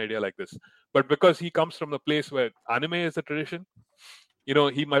up with an idea like this. But because he comes from the place where anime is a tradition,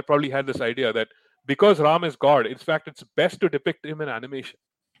 he might probably had this idea that because Ram is God, in fact, it's best to depict him in animation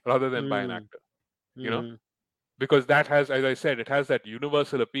rather than by an Mm. actor. You know, Mm. because that has, as I said, it has that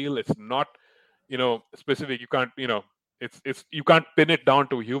universal appeal. It's not specific. You can't it's you can't pin it down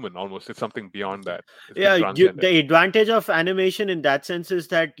to a human. Almost, it's something beyond that. It's been Yeah, transcended. the advantage of animation in that sense is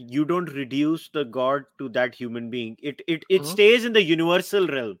that you don't reduce the god to that human being. It Mhm. stays in the universal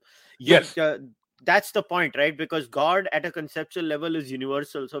realm. You Yes. That's the point, right? Because god at a conceptual level is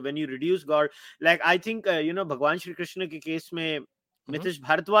universal. So when you reduce god, like I think Bhagwan Shri Krishna ke case mein, Mhm. Mitesh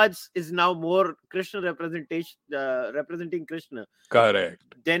Bharadwaj is now more Krishna representation, representing Krishna Correct.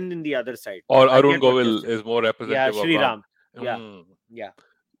 than in the other side. Or I Arun get what you're Govil saying. is more Yeah, representative of Sri Ram. Ram. Yeah, Mm. yeah.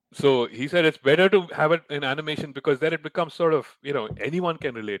 So he said it's better to have it in animation because then it becomes sort of, anyone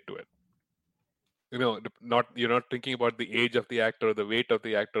can relate to it. Not you're not thinking about the age of the actor, the weight of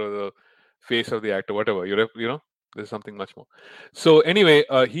the actor, the face of the actor, whatever. There's something much more. So anyway,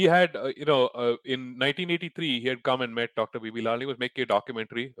 he had, in 1983, he had come and met Dr. B.B. Lal. He was making a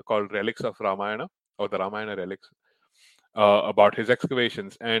documentary called Relics of Ramayana, or the Ramayana Relics, about his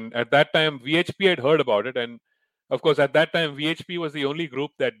excavations. And at that time, VHP had heard about it, and of course, at that time, VHP was the only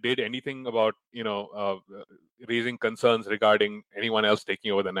group that did anything about raising concerns regarding anyone else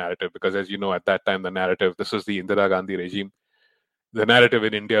taking over the narrative. Because, as you know, at that time, the narrative, this was the Indira Gandhi regime. The narrative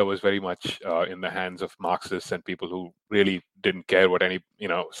in India was very much in the hands of Marxists and people who really didn't care what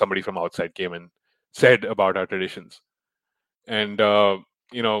somebody from outside came and said about our traditions. And the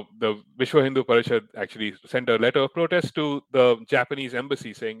Vishwa Hindu Parishad actually sent a letter of protest to the Japanese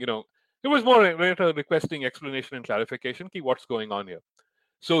embassy, saying, it was more a letter requesting explanation and clarification. Ki, what's going on here?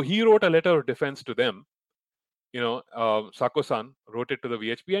 So he wrote a letter of defense to them. Sako-san wrote it to the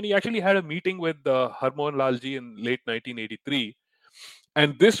VHP, and he actually had a meeting with Harmohan Lalji in late 1983.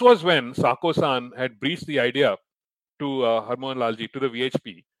 And this was when Sako-san had breached the idea to Harmohan Lalji, to the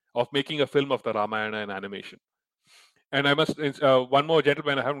VHP, of making a film of the Ramayana in animation. And I must, one more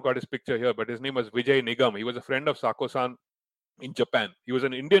gentleman, I haven't got his picture here, but his name was Vijay Nigam. He was a friend of Sako-san in Japan. He was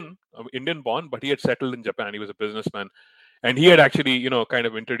an Indian born, but he had settled in Japan. He was a businessman. And he had actually, kind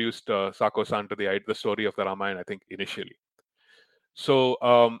of introduced Sako-san to the story of the Ramayana, I think, initially.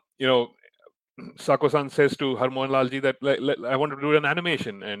 So, Sako-san says to Harmohan Lalji that I want to do an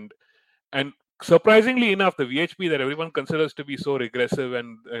animation. And surprisingly enough, the VHP that everyone considers to be so regressive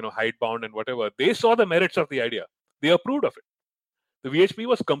and, hidebound and whatever, they saw the merits of the idea. They approved of it. The VHP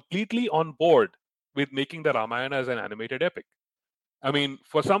was completely on board with making the Ramayana as an animated epic. I mean,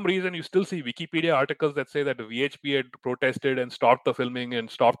 for some reason, you still see Wikipedia articles that say that the VHP had protested and stopped the filming and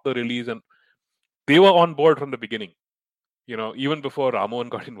stopped the release, and they were on board from the beginning. Even before Ramon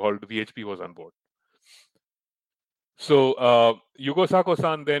got involved, the VHP was on board. So Yugo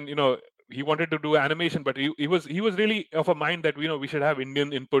Sako-san then, he wanted to do animation, but he was really of a mind that we should have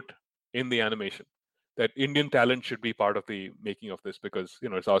Indian input in the animation, that Indian talent should be part of the making of this because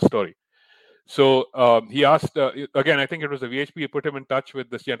it's our story. So he asked again. I think it was the VHP. He put him in touch with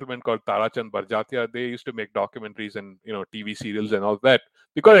this gentleman called Tarachand Barjatia. They used to make documentaries and TV serials and all that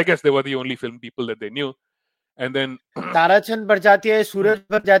because I guess they were the only film people that they knew. And then Tarachand Barjatya सूरज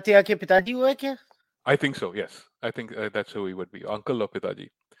बरजातिया के पिताजी हुए क्या? I think so. Yes, I think that's who he would be, uncle of Pitaji.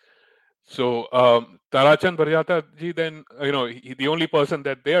 So Tarachand Barjata ji, then the only person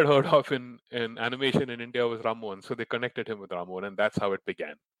that they had heard of in animation in India was Rammohan. So they connected him with Rammohan, and that's how it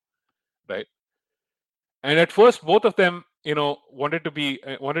began, right? And at first, both of them, wanted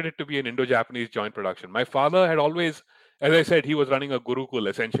it to be an Indo-Japanese joint production. My father had always, as I said, he was running a Gurukul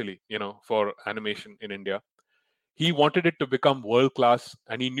essentially, for animation in India. He wanted it to become world class,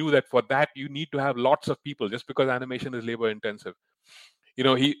 and he knew that for that you need to have lots of people, just because animation is labor intensive.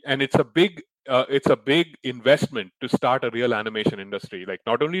 It's a big investment to start a real animation industry. Like,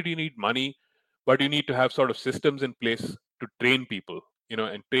 not only do you need money, but you need to have sort of systems in place to train people,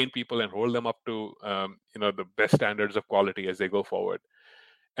 and train people and hold them up to the best standards of quality as they go forward.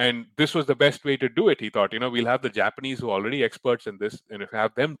 And this was the best way to do it. He thought, we'll have the Japanese who are already experts in this, and if you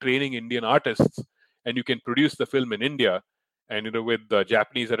have them training Indian artists, and you can produce the film in India, and with the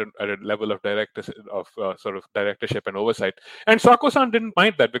Japanese at a level of sort of directorship and oversight. And Sako-san didn't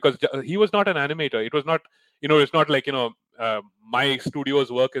mind that because he was not an animator. It was not, it's not like my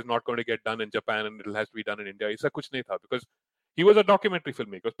studio's work is not going to get done in Japan and it has to be done in India. Isa kuch nahi tha, because he was a documentary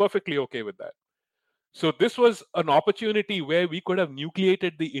filmmaker. Was perfectly okay with that. So this was an opportunity where we could have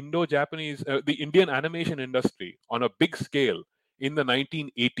nucleated the Indo-Japanese, the Indian animation industry on a big scale in the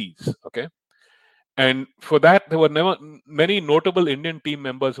 1980s. Okay. And for that, there were never many notable Indian team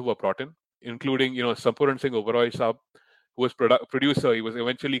members who were brought in, including, Sampuran Singh Oberoi Saab, who was producer. He was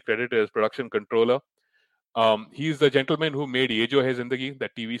eventually credited as production controller. He's the gentleman who made Ye Jo Hai Zindagi,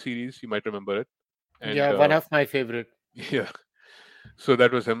 that TV series. You might remember it. And Yeah, one of my favorite. yeah, so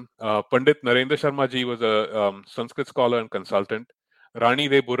that was him. Pandit Narendra Sharma ji was a Sanskrit scholar and consultant. Rani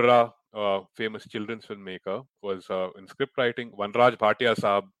De Burra, famous children's filmmaker, was in script writing. Vanraj Bhatia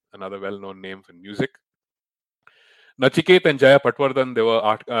Saab, another well-known name in music. Nachiket and Jaya Patwardhan, they were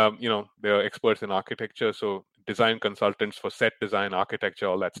they were experts in architecture, so design consultants for set design, architecture,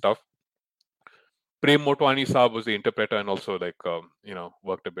 all that stuff. Prem Motwani Saab was the interpreter and also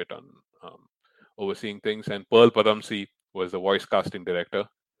worked a bit on overseeing things. And Pearl Padamsi, was the voice casting director.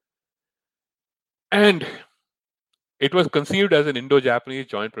 And it was conceived as an Indo-Japanese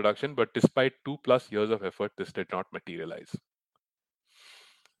joint production, but despite 2+ years of effort, this did not materialize.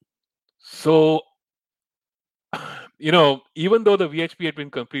 So, even though the VHP had been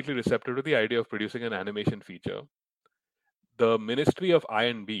completely receptive to the idea of producing an animation feature, the Ministry of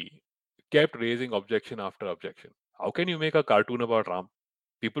I&B kept raising objection after objection. How can you make a cartoon about Ram?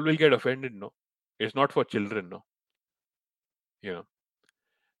 People will get offended, no? It's not for children, no? You know,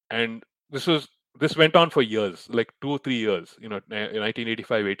 and this went on for years, like 2 or 3 years. In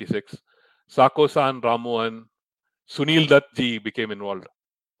 1985, 86, Sako-san, Ramohan, Sunil Dutt ji became involved.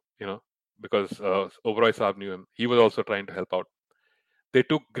 You know, because Oberoi Saab knew him. He was also trying to help out. They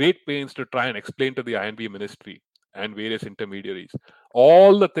took great pains to try and explain to the INB ministry and various intermediaries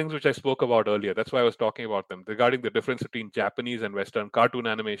all the things which I spoke about earlier. That's why I was talking about them regarding the difference between Japanese and Western cartoon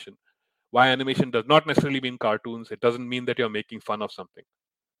animation. Why animation does not necessarily mean cartoons. It doesn't mean that you're making fun of something.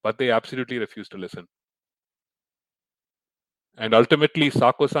 But they absolutely refused to listen. And ultimately,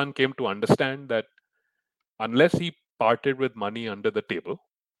 Sako-san came to understand that unless he parted with money under the table,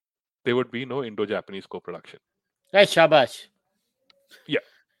 there would be no Indo-Japanese co-production. Hey, shabash. Yeah,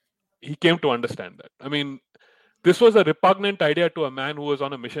 he came to understand that. I mean, this was a repugnant idea to a man who was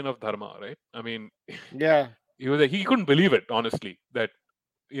on a mission of dharma, right? I mean, Yeah. he couldn't believe it, honestly, that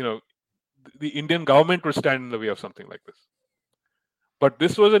you know the Indian government would stand in the way of something like this. But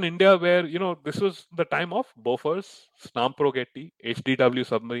this was in India where this was the time of Bofors, Snamprogeti, HDW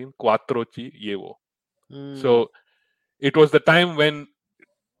submarine, Quattrochi, Yevo. Hmm. So it was the time when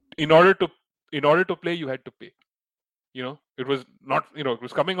in order to play you had to pay. It was not it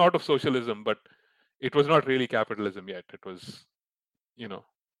was coming out of socialism, but it was not really capitalism yet. It was you know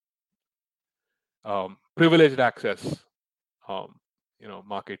privileged access,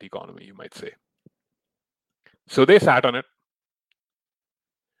 market economy, you might say. So they sat on it.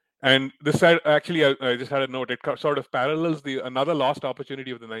 And this side, actually, I just had a note. It sort of parallels another lost opportunity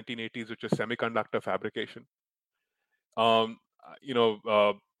of the 1980s, which is semiconductor fabrication. Um,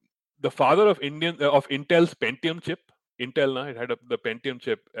 the father of Intel's Pentium chip, Intel, it had the Pentium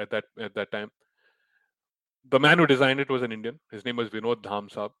chip at that time. The man who designed it was an Indian. His name was Vinod Dham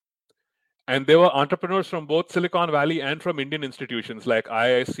Saab. And there were entrepreneurs from both Silicon Valley and from Indian institutions like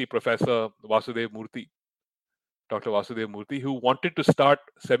IISc professor Vasudev Murthy, Dr. Vasudev Murthy, who wanted to start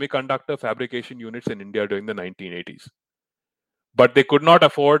semiconductor fabrication units in India during the 1980s. But they could not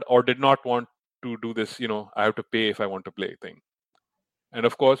afford or did not want to do this, I have to pay if I want to play thing. And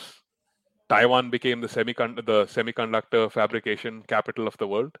of course, Taiwan became the semiconductor fabrication capital of the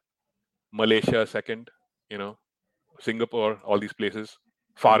world. Malaysia second, Singapore, all these places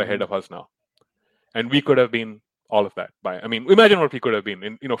far ahead of us now. And we could have been all of that imagine what we could have been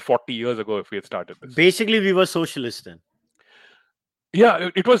in 40 years ago if we had started this. Basically, we were socialist then. Yeah,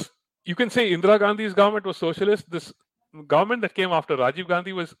 it was. You can say Indira Gandhi's government was socialist. This government that came after Rajiv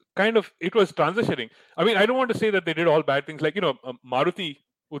Gandhi was it was transitioning. I don't want to say that they did all bad things. Like Maruti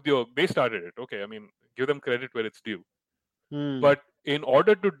Udyog, they started it. Okay, give them credit where it's due. But in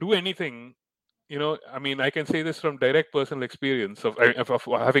order to do anything, I can say this from direct personal experience of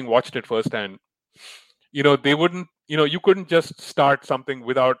having watched it firsthand. They wouldn't. You couldn't just start something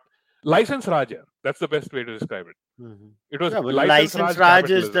without license Raja. That's the best way to describe it. It was Yeah, but license license Raj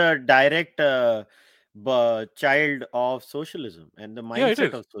Raj is capitalism. the direct child of socialism and the Yeah, it mindset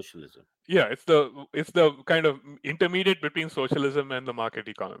is. of socialism. Yeah, it's the kind of intermediate between socialism and the market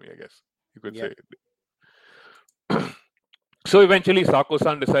economy, I guess you could Yeah. say. So eventually,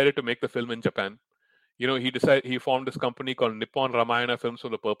 Sako-san decided to make the film in Japan. He formed this company called Nippon Ramayana Films for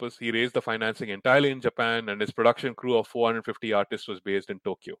the purpose. He raised the financing entirely in Japan, and his production crew of 450 artists was based in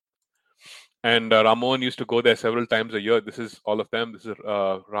Tokyo. And Ramohan used to go there several times a year. This is all of them. This is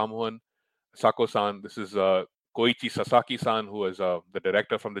Ramohan, Sako-san. This is Koichi Sasaki-san, who is the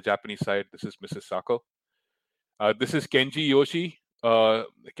director from the Japanese side. This is Mrs. Sako. This is Kenji Yoshi.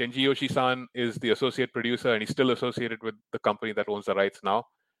 Kenji Yoshi-san is the associate producer, and he's still associated with the company that owns the rights now.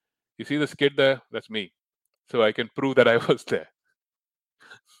 You see this kid there? That's me. So I can prove that I was there.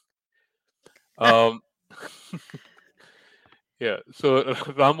 Yeah. So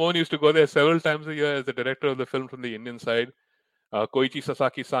Ramon used to go there several times a year as the director of the film from the Indian side. Koichi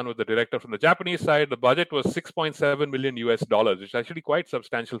Sasaki-san was the director from the Japanese side. The budget was $6.7 million US, which is actually quite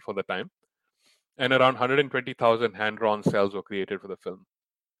substantial for the time. And around 120,000 hand-drawn cells were created for the film.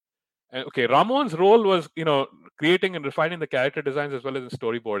 And okay, Ramon's role was, creating and refining the character designs as well as in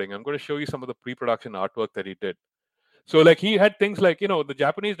storyboarding. I'm going to show you some of the pre-production artwork that he did. So, like, he had things like, the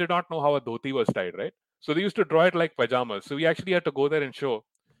Japanese did not know how a dhoti was tied, right? So they used to draw it like pajamas. So we actually had to go there and show,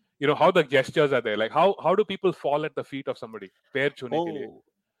 how the gestures are there, like how do people fall at the feet of somebody pair chune ke liye,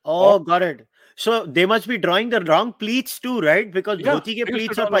 Oh, or oh, got it. So they must be drawing the wrong pleats too, right? Because yeah, dhoti ke they used to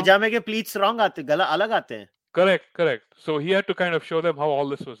pleats draw और long. pajame ke pleats wrong आते, गला अलग आते हैं. Correct. So he had to kind of show them how all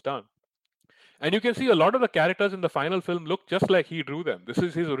this was done. And you can see a lot of the characters in the final film look just like he drew them. This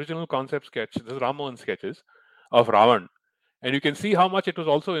is his original concept sketch. This is Ramohan sketches of Ravan. And you can see how much it was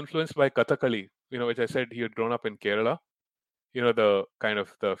also influenced by Kathakali, which I said he had grown up in Kerala, the kind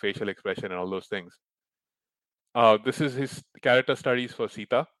of the facial expression and all those things. This is his character studies for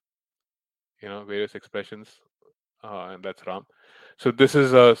Sita, various expressions, and that's Ram. So this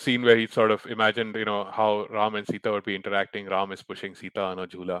is a scene where he sort of imagined, how Ram and Sita would be interacting. Ram is pushing Sita on a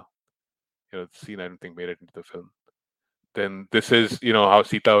jhula. The scene I don't think made it into the film. Then this is, how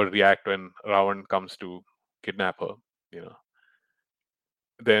Sita would react when Ravan comes to kidnap her. You know.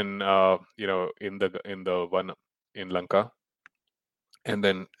 Then in the one in Lanka, and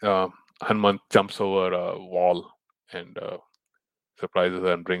then Hanuman jumps over a wall and surprises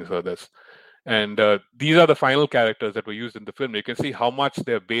her and brings her this. And these are the final characters that were used in the film. You can see how much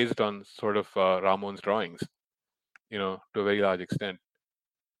they're based on sort of Ramon's drawings, to a very large extent.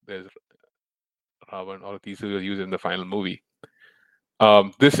 There's Ravan, all of these were used in the final movie.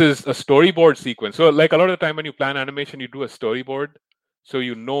 This is a storyboard sequence. So, like a lot of the time when you plan animation, you do a storyboard. So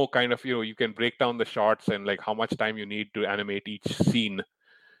you know, kind of, you can break down the shots and like how much time you need to animate each scene.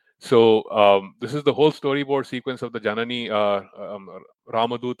 So this is the whole storyboard sequence of the Janani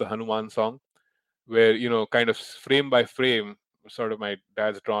Ramadut Hanuman song, where kind of frame by frame, sort of my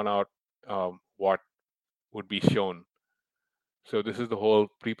dad's drawn out what would be shown. So this is the whole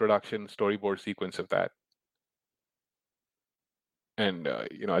pre-production storyboard sequence of that. And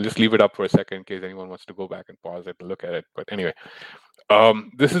I'll just leave it up for a second in case anyone wants to go back and pause it and look at it. But anyway,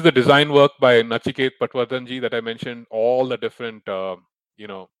 this is the design work by Nachiket Patwardhanji that I mentioned. All the different you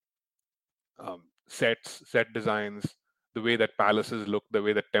know set designs, the way that palaces look, the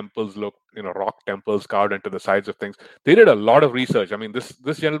way that temples look, rock temples carved into the sides of things. They did a lot of research. I mean, this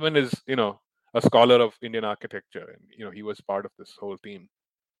gentleman is a scholar of Indian architecture, and he was part of this whole team.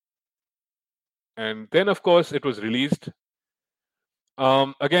 And then, of course, it was released.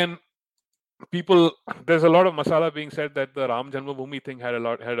 Again, people, there's a lot of masala being said that the Ram Janmabhoomi thing had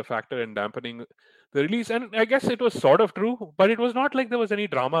a factor in dampening the release, and I guess it was sort of true, but it was not like there was any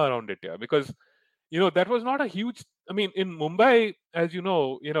drama around it, yeah, because that was not a huge. I mean, in Mumbai, as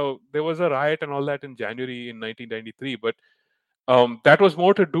there was a riot and all that in January in 1993, but that was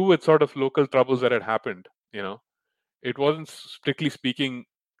more to do with sort of local troubles that had happened. It wasn't strictly speaking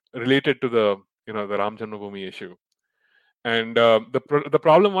related to the Ram Janmabhoomi issue. And the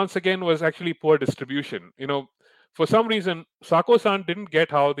problem once again was actually poor distribution. For some reason, Sako-san didn't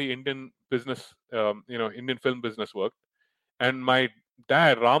get how the Indian business, Indian film business worked, and my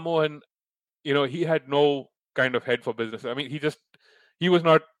dad Ramo, and he had no kind of head for business. I mean, he was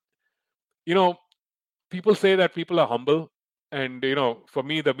not. You know, people say that people are humble, and for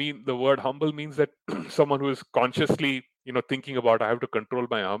me, the word humble means that someone who is consciously thinking about, I have to control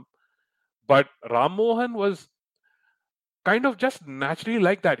my arm. But Ram Mohan was kind of just naturally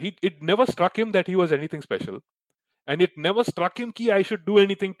like that. It never struck him that he was anything special, and it never struck him that I should do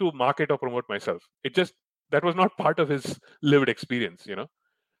anything to market or promote myself. It just, that was not part of his lived experience.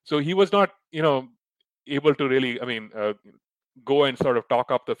 So he was not able to really, I mean, go and sort of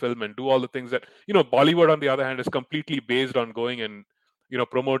talk up the film and do all the things that Bollywood, on the other hand, is completely based on going and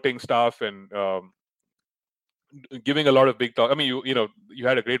promoting stuff and giving a lot of big talk. I mean, you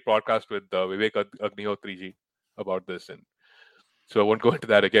had a great podcast with Vivek Agnihotri ji about this, and so I won't go into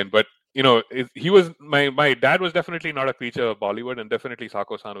that again. But he was, my dad was definitely not a creature of Bollywood, and definitely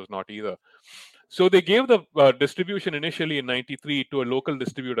Sako-san was not either. So they gave the distribution initially in '93 to a local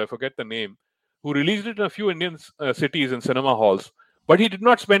distributor, I forget the name, who released it in a few Indian cities and cinema halls. But he did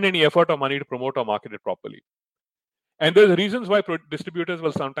not spend any effort or money to promote or market it properly. And there's reasons why distributors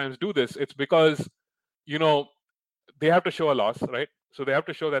will sometimes do this. It's because you know they have to show a loss, right? So they have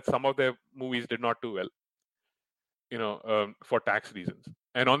to show that some of their movies did not do well, for tax reasons.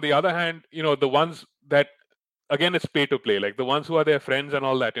 And on the other hand, the ones that, again, it's pay to play, like the ones who are their friends and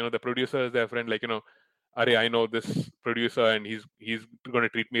all that, the producer is their friend, like, I know this producer and he's going to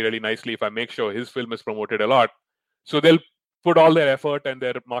treat me really nicely if I make sure his film is promoted a lot. So they'll put all their effort and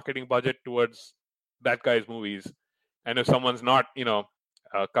their marketing budget towards that guy's movies. And if someone's not,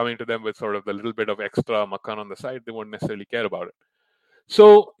 coming to them with sort of the little bit of extra makan on the side, they won't necessarily care about it.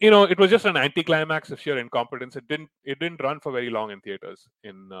 So it was just an anticlimax of sheer incompetence. It didn't run for very long in theaters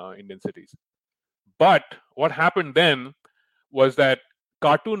in Indian cities. But what happened then was that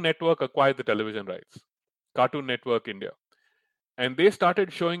Cartoon Network acquired the television rights. Cartoon Network India. and they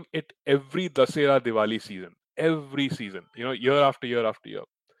started showing it every Dasera Diwali season, every season, year after year after year.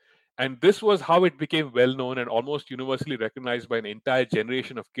 And this was how it became well known and almost universally recognized by an entire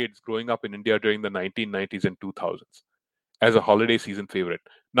generation of kids growing up in India during the 1990s and 2000s as a holiday season favorite.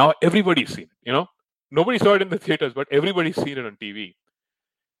 Now everybody's seen it. Nobody saw it in the theaters, but everybody's seen it on TV.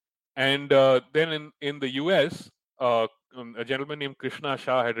 And then in the US, a gentleman named Krishna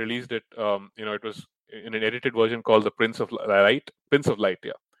Shah had released it. It was in an edited version called The Prince of Light. Prince of Light,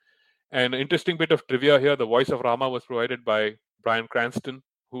 yeah. An interesting bit of trivia here: the voice of Rama was provided by Bryan Cranston,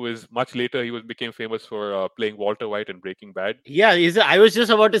 who is much later became famous for playing Walter White in Breaking Bad. Yeah, I was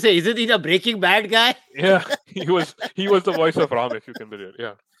just about to say, isn't he the Breaking Bad guy? Yeah, he was the voice of Ram, if you can believe it.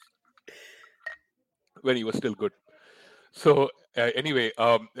 Yeah, when he was still good. So anyway,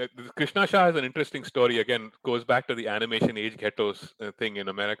 Krishna Shah has an interesting story. Again, goes back to the animation age ghettos thing in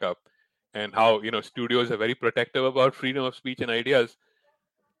America, and how studios are very protective about freedom of speech and ideas.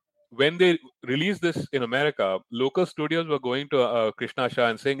 When they released this in America, local studios were going to Krishna Shah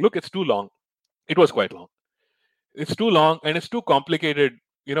and saying, "Look, it's too long. It was quite long. It's too long and it's too complicated.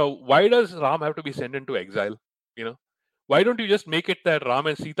 Why does Ram have to be sent into exile? You know, why don't you just make it that Ram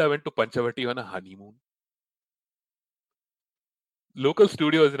and Sita went to Panchavati on a honeymoon?" Local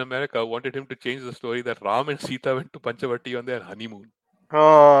studios in America wanted him to change the story that Ram and Sita went to Panchavati on their honeymoon.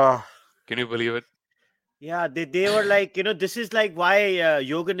 Oh, Can you believe it? yeah. They were like, this is like why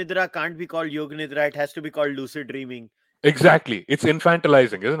Yoga Nidra can't be called Yoga Nidra. It has to be called lucid dreaming. Exactly. It's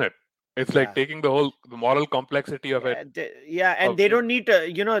infantilizing, isn't it? It's like Yeah. taking the moral complexity of it. Yeah, and Of they don't need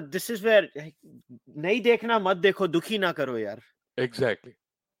to, this is where nahi dekhna mat dekho, dukhi na karo yaar. Exactly.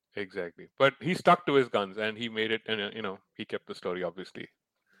 Exactly. But he stuck to his guns and he made it, and he kept the story, obviously.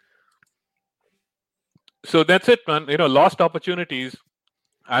 So that's it, man. Lost opportunities.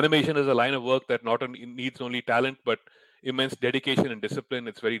 Animation is a line of work that not only needs only talent but immense dedication and discipline.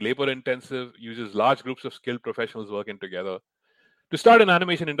 It's very labor intensive, uses large groups of skilled professionals working together. To start an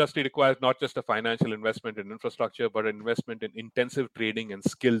animation industry requires not just a financial investment in infrastructure, but an investment in intensive training and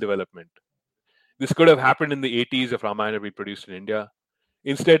skill development. This could have happened in the 80s if Ramayana had been produced in India.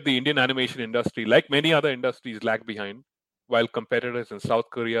 Instead, the Indian animation industry, like many other industries, lagged behind, while competitors in South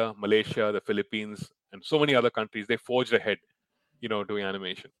Korea, Malaysia, the Philippines, and so many other countries, they forged ahead, doing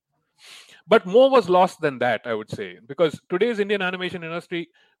animation. But more was lost than that, I would say, because today's Indian animation industry,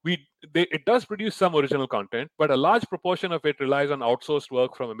 it does produce some original content, but a large proportion of it relies on outsourced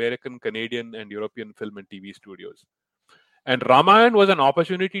work from American, Canadian, and European film and TV studios. And Ramayan was an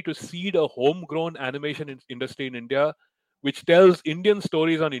opportunity to seed a homegrown animation industry in India, which tells Indian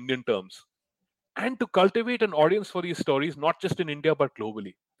stories on Indian terms, and to cultivate an audience for these stories, not just in India but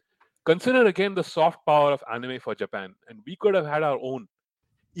globally. Consider again the soft power of anime for Japan, and we could have had our own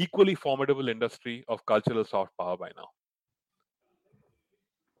equally formidable industry of cultural soft power by now.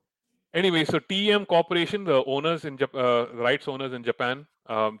 Anyway, so TEM Corporation, the owners rights owners in Japan,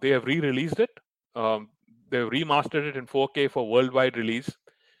 they have re-released it. Um, they've remastered it in 4K for worldwide release.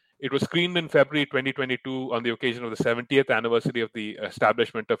 It was screened in February 2022 on the occasion of the 70th anniversary of the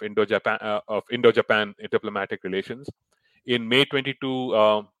establishment of Indo-Japan diplomatic relations. In May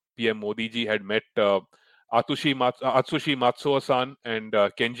 22, PM Modi ji had met Atsushi Matsuo-san and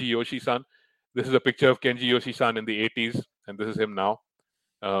Kenji Yoshi-san. This is a picture of Kenji Yoshi-san in the 80s, and this is him now.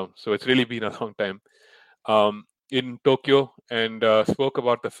 So it's really been a long time. In Tokyo, and spoke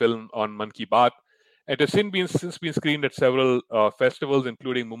about the film on Man Ki Baat. It has since been screened at several festivals,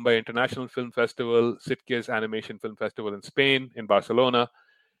 including Mumbai International Film Festival, Sitges Animation Film Festival in Spain, in Barcelona,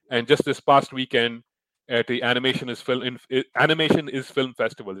 and just this past weekend at the Animation is Film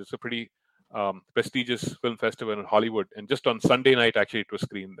Festival. It's a pretty prestigious film festival in Hollywood, and just on Sunday night, actually, it was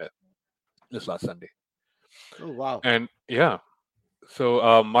screened there. This last Sunday. Oh, wow. And yeah, so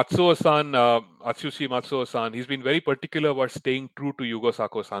Matsuo-san, Atsushi Matsuo-san, he's been very particular about staying true to Yugo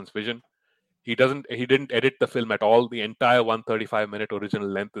Sako-san's vision. He didn't edit the film at all. The entire 135-minute original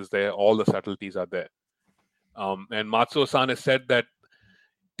length is there. All the subtleties are there. And Matsuo-san has said that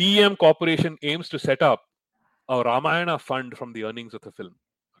TEM Corporation aims to set up a Ramayana fund from the earnings of the film,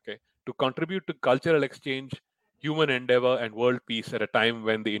 okay, to contribute to cultural exchange, human endeavor, and world peace at a time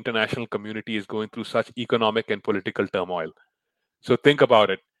when the international community is going through such economic and political turmoil. So think about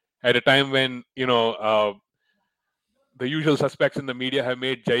it. At a time when the usual suspects in the media have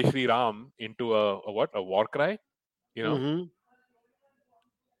made Jai Shri Ram into a war cry, you know, Mm-hmm.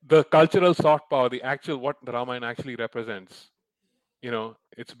 the cultural soft power, the actual what the Ramayana actually represents,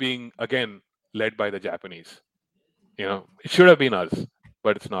 it's being again led by the Japanese. It should have been us,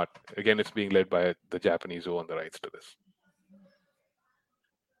 but it's not. Again, it's being led by the Japanese who own the rights to this.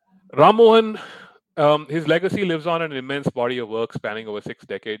 Ram Mohan, His legacy lives on an immense body of work spanning over 6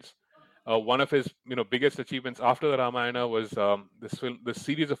 decades. One of his biggest achievements after the Ramayana was this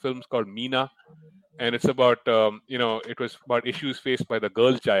series of films called Meena, and it's about it was about issues faced by the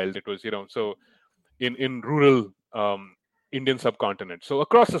girl child. It was so in rural Indian subcontinent, so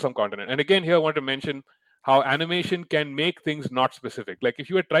across the subcontinent. And again, here I want to mention how animation can make things not specific. Like if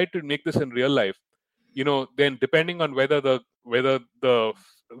you had tried to make this in real life, then depending on whether the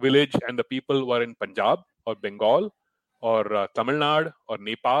village and the people were in Punjab or Bengal or Tamil Nadu or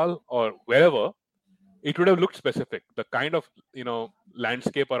Nepal or wherever, it would have looked specific. The kind of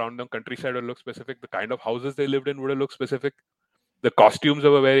landscape around them, countryside would look specific. The kind of houses they lived in would have looked specific. The costumes they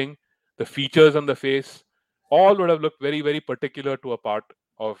were wearing, the features on the face, all would have looked very, very particular to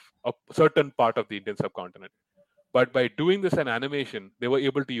a certain part of the Indian subcontinent. But by doing this in animation, they were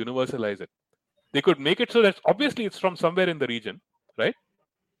able to universalize it. They could make it so that obviously it's from somewhere in the region, right?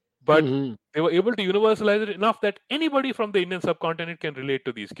 But Hmm. they were able to universalize it enough that anybody from the Indian subcontinent can relate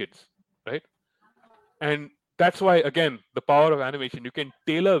to these kids, right? And that's why, again, the power of animation, you can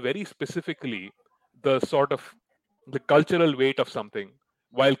tailor very specifically the sort of the cultural weight of something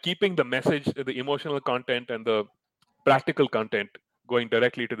while keeping the message, the emotional content, and the practical content going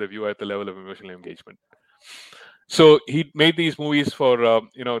directly to the viewer at the level of emotional engagement. So he made these movies for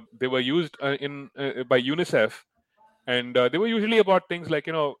they were used in by UNICEF, and they were usually about things like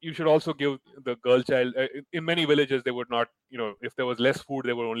you should also give the girl child. In many villages, they would not, if there was less food,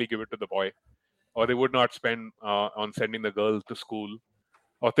 they would only give it to the boy, or they would not spend on sending the girl to school,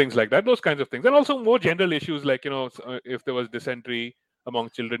 or things like that. Those kinds of things, and also more general issues like if there was dysentery among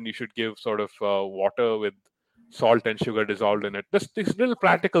children, you should give sort of water with salt and sugar dissolved in it. Just these little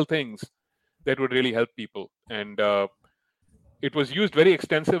practical things that would really help people. And it was used very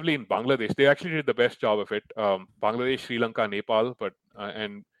extensively in Bangladesh. They actually did the best job of it. Bangladesh, Sri Lanka, Nepal, but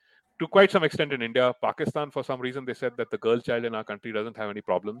and to quite some extent in India. Pakistan, for some reason, they said that the girl child in our country doesn't have any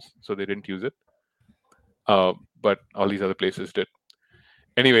problems, so they didn't use it. But all these other places did.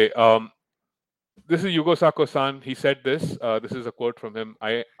 Anyway, this is Yugo Sako-san. He said this. This is a quote from him.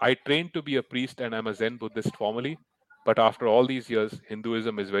 I trained to be a priest and I'm a Zen Buddhist formally, but after all these years,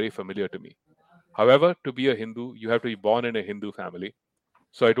 Hinduism is very familiar to me. However, to be a Hindu, you have to be born in a Hindu family.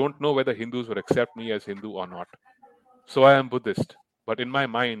 So I don't know whether Hindus would accept me as Hindu or not. So I am Buddhist, but in my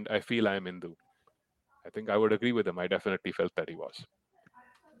mind, I feel I am Hindu. I think I would agree with him. I definitely felt that he was.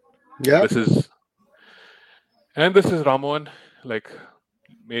 Yeah. This is this is Ramohan, like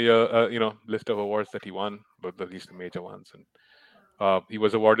major list of awards that he won, but at least the major ones. And he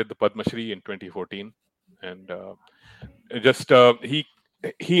was awarded the Padma Shri in 2014, and just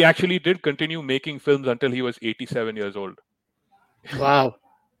he actually did continue making films until he was 87 years old. Wow.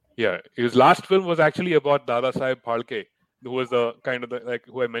 Yeah, his last film was actually about Dada Saheb Phalke, who was the kind of like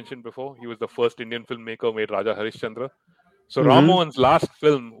who I mentioned before. He was the first Indian filmmaker who made Raja Harishchandra. So Hmm. Ramohan's last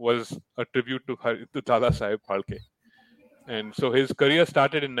film was a tribute to Dada Saheb Phalke. And so his career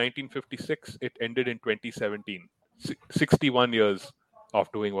started in 1956. It ended in 2017. 61 years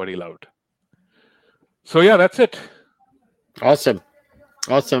of doing what he loved. So yeah, that's it. Awesome.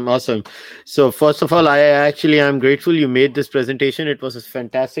 Awesome, awesome. So first of all, I actually am grateful you made this presentation. It was a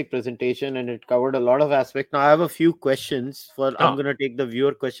fantastic presentation and it covered a lot of aspects. Now I have a few questions. For I'm Ah, gonna take the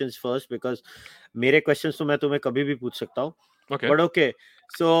viewer questions first because मेरे questions तो मैं तुम्हें कभी भी पूछ सकता हूँ. okay. But okay,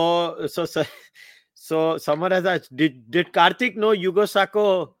 so someone has asked, did Karthik know Yugo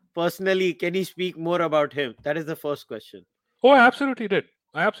Sako personally? Can he speak more about him? That is the first question. Oh, I absolutely did.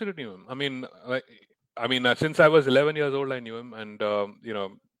 I absolutely knew him. Since I was 11 years old, I knew him, and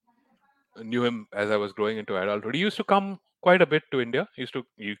knew him as I was growing into adulthood. He used to come quite a bit to India. He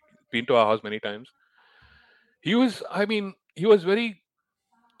been to our house many times. He was very,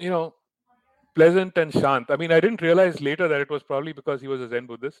 you know, pleasant and shant. I mean, I didn't realize later that it was probably because he was a Zen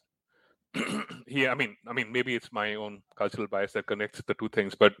Buddhist. Maybe it's my own cultural bias that connects the two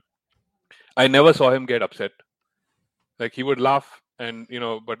things, but I never saw him get upset. Like he would laugh and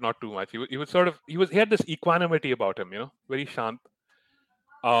but not too much. He would sort of he had this equanimity about him, very shant.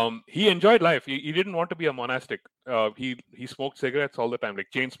 He enjoyed life. He didn't want to be a monastic. He smoked cigarettes all the time,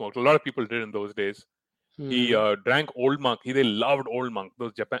 like chain smoked. A lot of people did in those days. He Hmm. drank Old Monk. They loved Old Monk.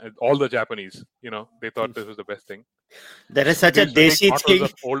 All the Japanese, they thought this was the best thing. That is such They a used to take desi bottles thing.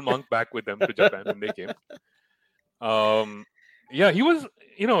 of Old Monk back with them to Japan when they came. Yeah, he was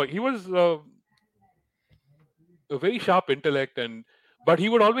a very sharp intellect, but he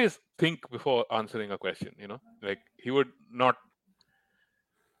would always think before answering a question. Like he would not.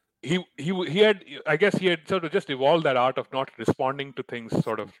 He had, I guess he had sort of just evolved that art of not responding to things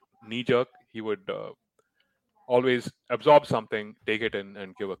sort of knee jerk. He would always absorb something, take it in,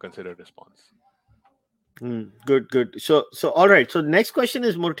 and give a considered response. Good, good. So all right. So next question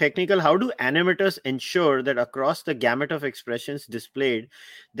is more technical. How do animators ensure that across the gamut of expressions displayed,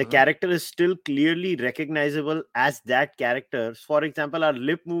 the Mhm. character is still clearly recognizable as that character? For example, are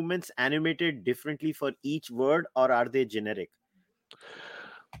lip movements animated differently for each word, or are they generic?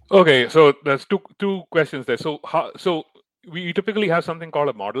 Okay, so there's two questions there. So we typically have something called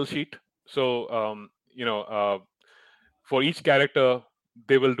a model sheet. So for each character,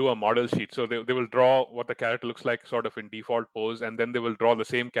 they will do a model sheet. So they will draw what the character looks like sort of in default pose, and then they will draw the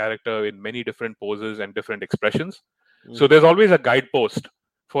same character in many different poses and different expressions. So Mm-hmm. there's always a guidepost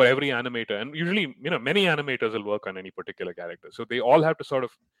for every animator, and usually many animators will work on any particular character, so they all have to sort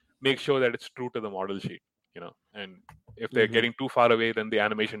of make sure that it's true to the model sheet. And if they're Mm-hmm. getting too far away, then the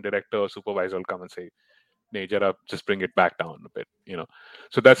animation director or supervisor will come and say, "Nee, Jara, just bring it back down a bit."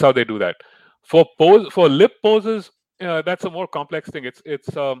 So that's how they do that. For lip poses, that's a more complex thing.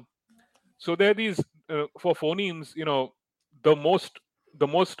 It's so there are these for phonemes. The most the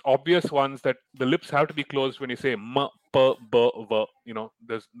most obvious ones that the lips have to be closed when you say m, p, b, v.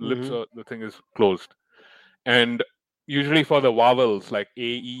 There's lips. Mm-hmm. The thing is closed, and usually for the vowels like a,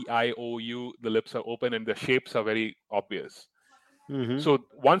 e, I, o, u, the lips are open and the shapes are very obvious. Mm-hmm. So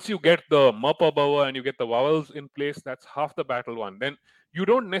once you get the mappa bawa and you get the vowels in place, that's half the battle won. Then you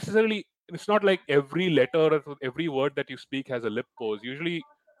don't necessarily. It's not like every letter or every word that you speak has a lip pose. Usually,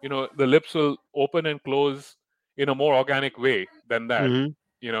 the lips will open and close in a more organic way than that.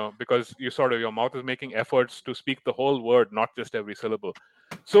 Mm-hmm. Because your mouth is making efforts to speak the whole word, not just every syllable.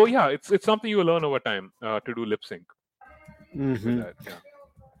 So yeah, it's something you learn over time to do lip sync with Mm-hmm. that.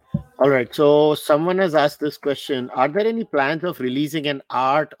 Yeah. All right. So someone has asked this question. Are there any plans of releasing an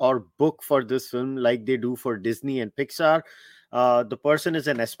art or book for this film like they do for Disney and Pixar? The person is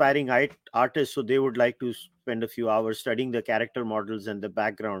an aspiring artist, so they would like to spend a few hours studying the character models and the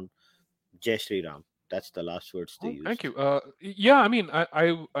background. Jai Shri Ram. That's the last words they Oh, thank used. you. Yeah, I mean,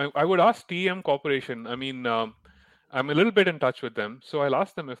 I would ask TM Corporation. I mean, I'm a little bit in touch with them, so I'll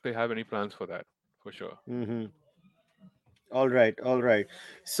ask them if they have any plans for that, for sure. Mm-hmm. All right, all right.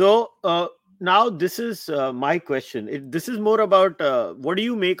 So now this is my question. This is more about what do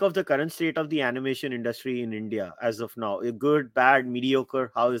you make of the current state of the animation industry in India as of now? Good, bad,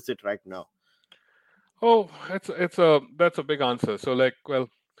 mediocre? How is it right now? Oh, that's a big answer. So like, well,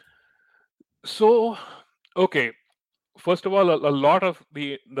 so okay. First of all, a lot of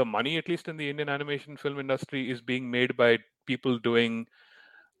the money, at least in the Indian animation film industry, is being made by people doing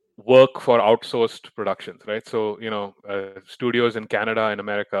work for outsourced productions, right? So studios in Canada, in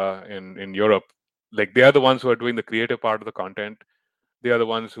America, in Europe, like they are the ones who are doing the creative part of the content. They are the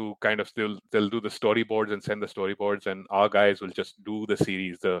ones who kind of still they'll do the storyboards and send the storyboards, and our guys will just do the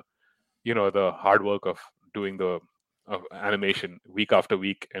series, the hard work of doing the of animation week after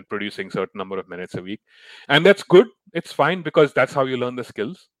week and producing certain number of minutes a week. And that's good, it's fine, because that's how you learn the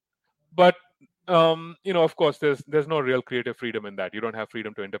skills. But of course, there's no real creative freedom in that. You don't have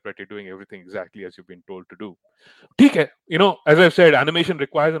freedom to interpret. You're doing everything exactly as you've been told to do. ठीक है. As I've said, animation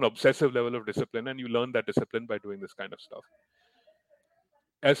requires an obsessive level of discipline, and you learn that discipline by doing this kind of stuff.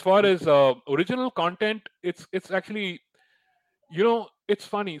 As far as original content, it's actually, it's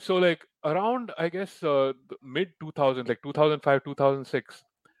funny. So like around, I guess, the mid 2000s, like 2005, 2006,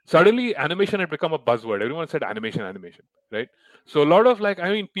 suddenly animation had become a buzzword. Everyone said animation, animation, right? So a lot of, like,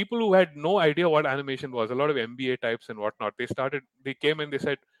 I mean, people who had no idea what animation was, a lot of MBA types and whatnot, they came and they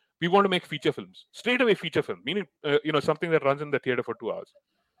said, we want to make feature films, straight away feature film, meaning something that runs in the theater for 2 hours.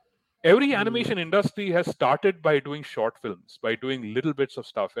 Every Mm-hmm. animation industry has started by doing short films, by doing little bits of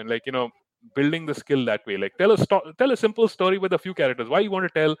stuff, and like, building the skill that way. Like, tell a simple story with a few characters. Why you want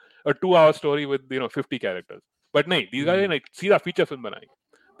to tell a 2 hour story with 50 characters? But no, these guys like see that feature film banai.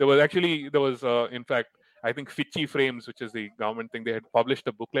 There was in fact, I think Fitchy Frames, which is the government thing, they had published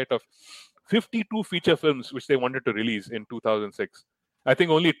a booklet of 52 feature films which they wanted to release in 2006. I think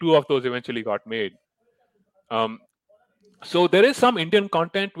only two of those eventually got made. Um, so there is some Indian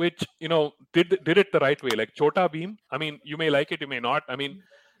content which did it the right way, like Chota Beam. I mean, you may like it, you may not. I mean,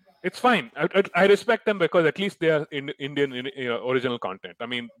 it's fine. I respect them because at least they are in Indian original content. I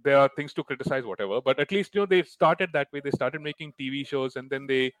mean, there are things to criticize, whatever, but at least they started that way. They started making TV shows, and then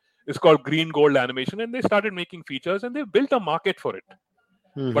it's called Green Gold Animation, and they started making features, and they built a market for it.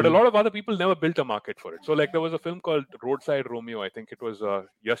 But a Mm-hmm. lot of other people never built a market for it. So like there was a film called Roadside Romeo. I think it was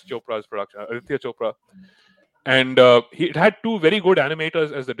Yash Chopra's production, Aditya Chopra, and it had two very good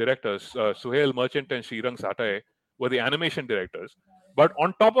animators as the directors. Suhail Merchant and Srirang Satai were the animation directors. But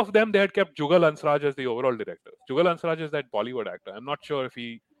on top of them, they had kept Jugal Ansraj as the overall director. Jugal Ansraj is that Bollywood actor. I'm not sure if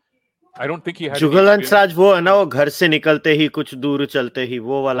I don't think he had any Jugal experience. Hansraj वो है ना, वो घर से निकलते ही कुछ दूर चलते ही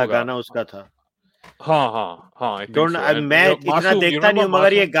वो वाला होगा. गाना उसका था. हाँ, I think don't so. And मैं इतना Masoom, you देखता नहीं remember हूँ,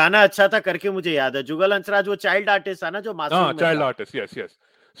 मगर ये Masoom? गाना अच्छा था करके मुझे याद है। जुगल हंसराज वो चाइल्ड आर्टिस्ट था ना जो मासूम में Child था। artist, yes, yes.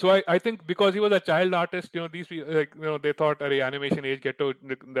 So I think because he was a child artist, these people, like, they thought, "Arey, animation age get to,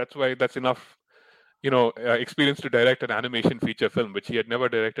 that's why that's enough, experience to direct an animation feature film," which he had never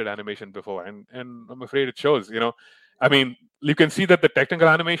directed animation before, and I'm afraid it shows. I mean, you can see that the technical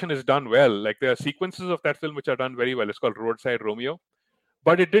animation is done well. Like there are sequences of that film which are done very well. It's called Roadside Romeo,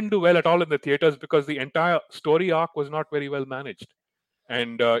 but it didn't do well at all in the theaters because the entire story arc was not very well managed.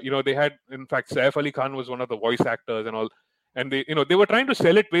 And they had, in fact, Saif Ali Khan was one of the voice actors and all, and they were trying to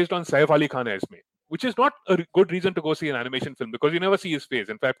sell it based on Saif Ali Khan as me, which is not a good reason to go see an animation film because you never see his face.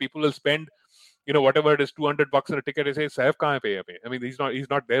 In fact, people will spend whatever it is, $200 on a ticket, and say Saif kahan hai pe? I mean, he's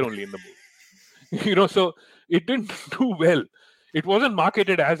not there only in the movie. So it didn't do well. It wasn't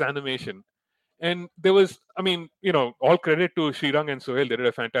marketed as animation. And there was, I mean, all credit to Srirang and Sohail. They did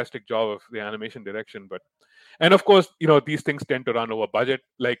a fantastic job of the animation direction. But and of course, these things tend to run over budget.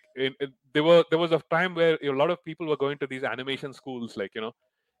 Like there was a time where a lot of people were going to these animation schools, like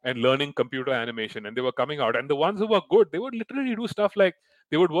and learning computer animation, and they were coming out. And the ones who were good, they would literally do stuff like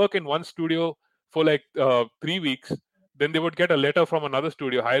they would work in one studio for like 3 weeks. Then they would get a letter from another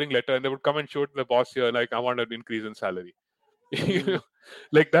studio, hiring letter, and they would come and show it to the boss here, like, I want an increase in salary. You know, Mm,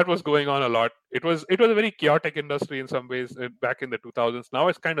 like that was going on a lot. It was a very chaotic industry in some ways back in the 2000s. Now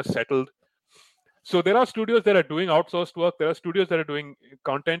it's kind of settled. So there are studios that are doing outsourced work. There are studios that are doing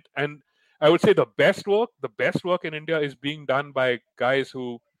content, and I would say the best work in India is being done by guys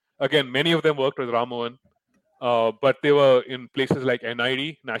who, again, many of them worked with Ramohan, but they were in places like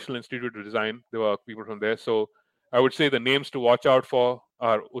NID, National Institute of Design. There were people from there. So I would say the names to watch out for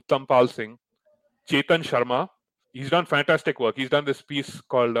are Uttam Pal Singh, Chetan Sharma. He's done fantastic work. He's done this piece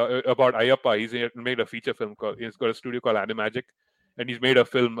called about Ayyappa. He's made a feature film called. He's got a studio called Animagic, and he's made a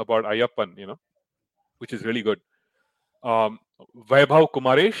film about Ayyappan. Which is really good. Um, Vaibhav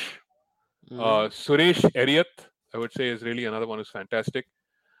Kumaresh, mhm, Suresh Eriyath, I would say, is really another one who's fantastic.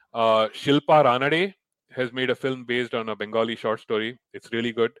 Shilpa Ranade has made a film based on a Bengali short story. It's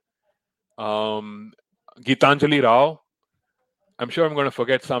really good. Um, Gitanjali Rao. I'm sure I'm going to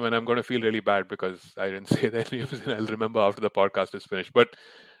forget some, and I'm going to feel really bad because I didn't say their names, and I'll remember after the podcast is finished. But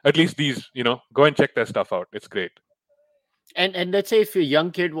at least these, go and check their stuff out. It's great. and let's say if a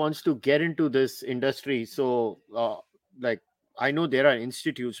young kid wants to get into this industry, so like I know there are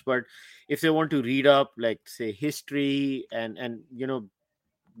institutes, but if they want to read up, like say history and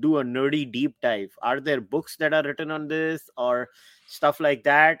do a nerdy deep dive, are there books that are written on this or stuff like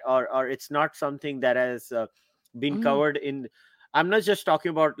that, or it's not something that has been Mm-hmm. covered in? I'm not just talking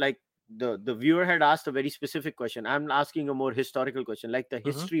about like the viewer had asked a very specific question. I'm asking a more historical question, like the Mm-hmm.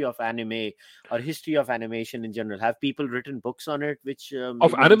 history of anime or history of animation in general. Have people written books on it, which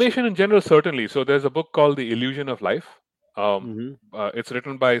Of maybe we should? animation in general, certainly. So there's a book called The Illusion of Life. Mm-hmm, It's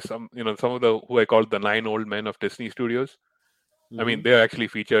written by some of the who I call the nine old men of Disney Studios. I mm-hmm, mean, they're actually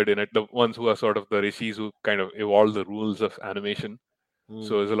featured in it. The ones who are sort of the rishis who kind of evolved the rules of animation.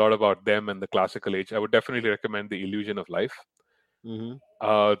 So there's a lot about them and the classical age. I would definitely recommend The Illusion of Life.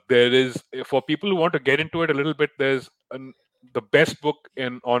 mm-hmm, There is, for people who want to get into it a little bit, the best book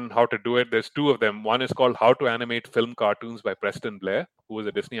on how to do it. There's two of them. One is called How to Animate Film Cartoons by Preston Blair, who was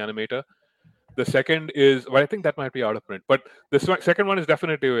a Disney animator. The second is, well, I think that might be out of print, but second one is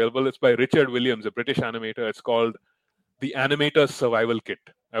definitely available. It's by Richard Williams, a British animator. It's called The Animator's Survival Kit.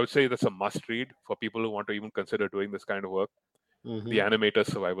 I would say that's a must read for people who want to even consider doing this kind of work. The mm-hmm. Animator's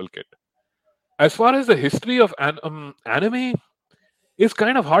Survival Kit. As far as the history of anime, is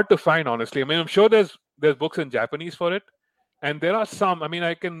kind of hard to find, honestly. I mean, I'm sure there's books in Japanese for it, and there are some. I mean,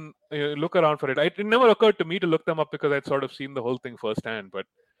 I can look around for it. It never occurred to me to look them up because I'd sort of seen the whole thing firsthand. But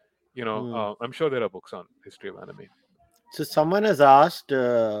I'm sure there are books on history of anime. So someone has asked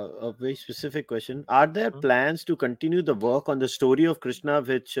a very specific question. Are there Hmm? plans to continue the work on the story of Krishna,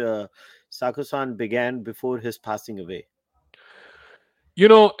 which Sakusan began before his passing away?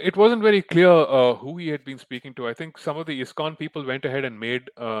 It wasn't very clear who he had been speaking to. I think some of the ISKCON people went ahead and made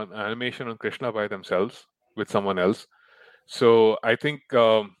an animation on Krishna by themselves with someone else. So I think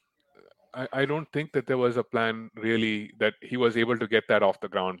I don't think that there was a plan really that he was able to get that off the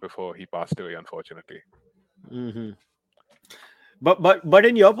ground before he passed away, unfortunately. Hmm. But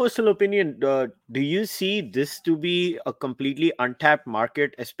in your personal opinion, do you see this to be a completely untapped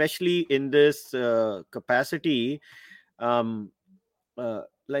market, especially in this capacity? Um,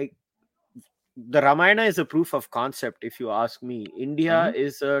 like the Ramayana is a proof of concept, if you ask me. India Hmm.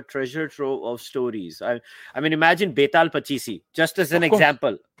 is a treasure trove of stories. I mean, imagine Betal Pachisi, just as an Of course.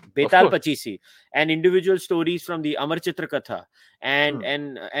 example. Of Betal course. Pachisi, and individual stories from the Amar Chitra Katha, and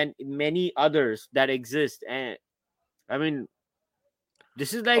Hmm. many others that exist. And I mean,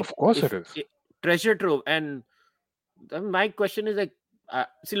 this is like, Of course it if is. treasure trove. And my question is like,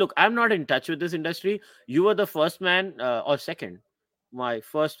 see, look, I'm not in touch with this industry. You were the first man, or second. My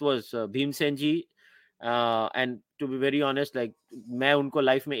first was Bhim Senji, and to be very honest, like, मैं उनको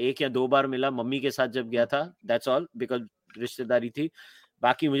life में एक या दो बार मिला, mummy के साथ जब गया Hmm. था, that's all, because रिश्तेदारी थी.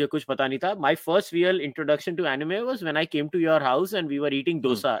 बाकी मुझे कुछ पता नहीं था. My first real introduction to anime was when I came to your house and we were eating Hmm.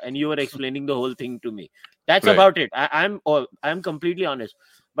 dosa and you were explaining the whole thing to me. That's Right. about it. I'm completely honest.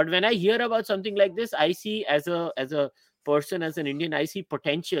 But when I hear about something like this, I see, as a person, as an Indian, I see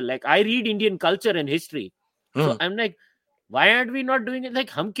potential. Like, I read Indian culture and history, so Hmm. I'm like, why aren't we not doing it? Like,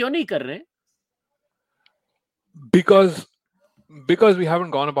 हम क्यों नहीं कर रहे हैं? Because we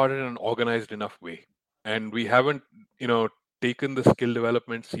haven't gone about it in an organized enough way, and we haven't, you know, taken the skill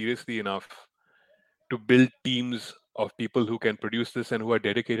development seriously enough to build teams of people who can produce this and who are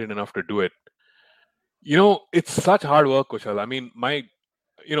dedicated enough to do it. You know, it's such hard work, Kushal. I mean,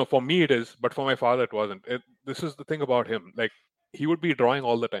 for me it is, but for my father it wasn't. This is the thing about him. Like, he would be drawing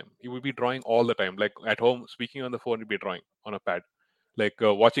all the time. He would be drawing all the time. Like, at home, speaking on the phone, he'd be drawing on a pad. Like,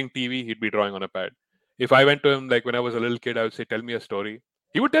 watching TV, he'd be drawing on a pad. If I went to him, like when I was a little kid, I would say, "Tell me a story."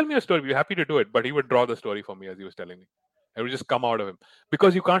 He would tell me a story. We're happy to do it, but he would draw the story for me as he was telling me. It would just come out of him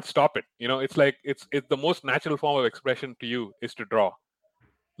because you can't stop it. You know, it's like it's the most natural form of expression to you is to draw.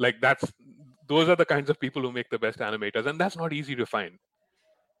 Like, those are the kinds of people who make the best animators, and that's not easy to find.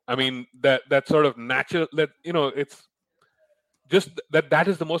 I mean, that sort of natural, that, it's just that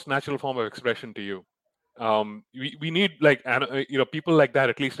is the most natural form of expression to you. We need, like, people like that,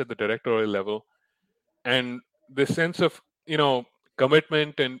 at least at the directorial level, and this sense of,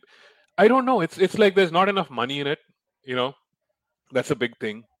 commitment. And I don't know, it's like there's not enough money in it. You know, that's a big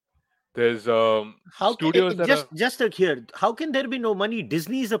thing. There's How can studios that are here? How can there be no money?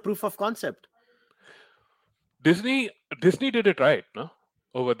 Disney is a proof of concept. Disney. Disney did it right, no?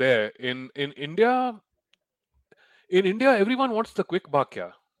 Over there in India, everyone wants the quick buck.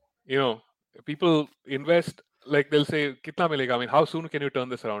 Yeah, you know, people invest, like, they'll say, "Kitna milega?" I mean, how soon can you turn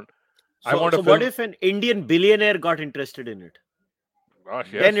this around? I So, want a what film. if an Indian billionaire got interested in it?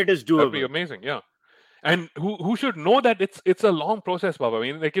 Gosh, Then yes, it is that'd be doable. amazing. Yeah, and who should know that it's a long process, Baba. I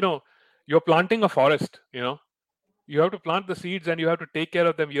mean, like, you're planting a forest. You have to plant the seeds and you have to take care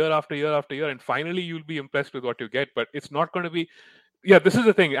of them year after year after year, and finally you'll be impressed with what you get. But it's not going to be. Yeah, this is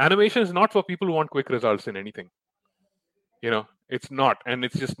the thing. Animation is not for people who want quick results in anything. It's not, and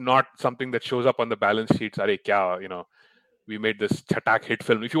it's just not something that shows up on the balance sheets. Are kya, we made this chatak hit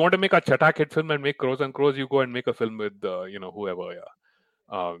film. If you want to make a chatak hit film and make crores and crores, you go and make a film with whoever, yeah,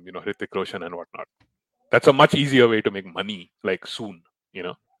 Hrithik Roshan and whatnot. That's a much easier way to make money, like, soon. you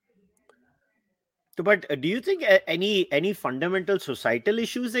know So, but do you think any fundamental societal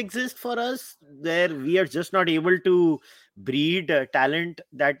issues exist for us where we are just not able to breed talent?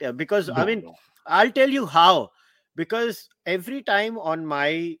 That because I no, mean, no. I'll tell you how. Because every time on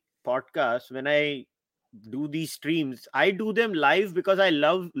my podcast, when I do these streams, I do them live because I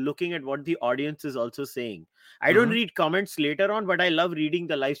love looking at what the audience is also saying. I don't Hmm. read comments later on, but I love reading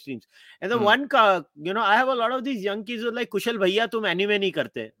the live streams. And the Hmm. I have a lot of these young kids who are like, कुशल भैया तुम anime नहीं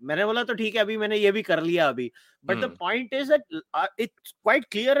करते. मैंने बोला तो ठीक है, अभी मैंने ये भी कर लिया अभी. But the Hmm. point is that it's quite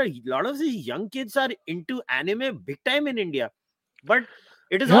clear a lot of these young kids are into anime big time in India. But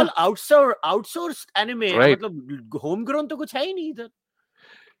it is all Yeah, outsourced anime. right. मतलब homegrown तो कुछ है ही नहीं इधर.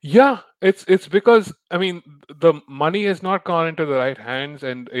 Yeah, it's because, I mean, the money has not gone into the right hands,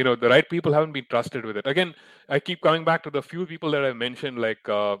 and the right people haven't been trusted with it. Again, I keep coming back to the few people that I mentioned, like,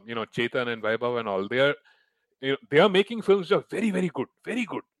 Chetan and Vaibhav and all. They are making films that are very, very good, very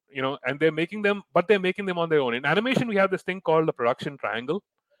good. And they're making them on their own. In animation, we have this thing called the production triangle.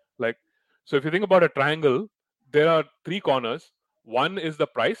 Like, so if you think about a triangle, there are three corners. One is the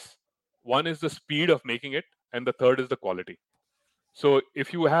price, one is the speed of making it, and the third is the quality. So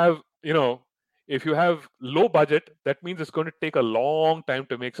if you have low budget, that means it's going to take a long time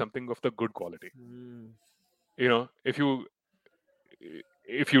to make something of the good quality. Hmm. If you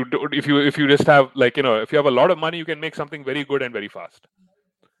just have, like, if you have a lot of money, you can make something very good and very fast.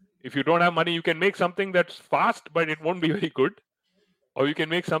 If you don't have money, you can make something that's fast but it won't be very good, or you can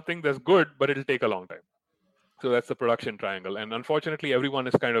make something that's good but it'll take a long time. So that's the production triangle, and unfortunately everyone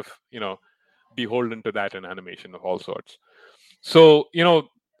is kind of beholden to that in animation of all sorts. So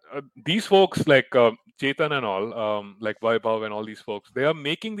these folks, like, Chetan and all, like Vaibhav and all these folks, they are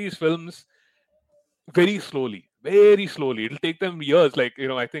making these films very slowly, very slowly. It'll take them years. Like,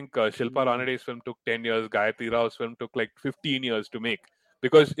 I think Shilpa Hmm. Ranede's film took 10 years. Gayatri Rao's film took like 15 years to make.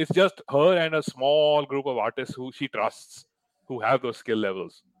 because it's just her and a small group of artists who she trusts, who have those skill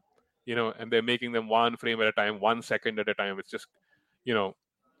levels, and they're making them one frame at a time, 1 second at a time. It's just, you know,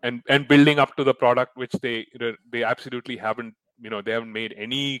 and building up to the product, which they absolutely haven't, they haven't made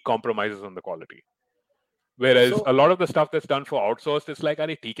any compromises on the quality. Whereas So a lot of the stuff that's done for outsourced, it's like,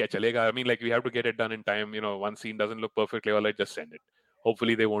 "Arey, theek hai, chalega." I mean, like, we have to get it done in time. One scene doesn't look perfectly, all right, just send it.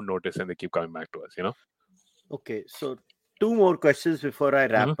 Hopefully, they won't notice and they keep coming back to us. okay, so two more questions before I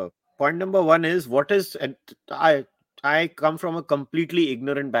Hmm. wrap up. Point number one is what is, and I come from a completely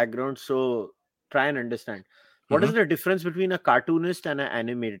ignorant background, so try and understand what Hmm. is the difference between a cartoonist and an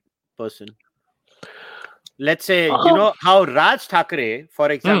animated person. Let's say, Um, how Raj Thackeray, for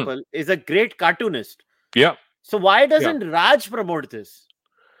hmm. example, is a great cartoonist. Yeah, So why yeah. doesn't Raj promote this?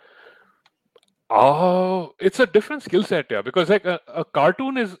 Oh, it's a different skill set, yeah. Because like a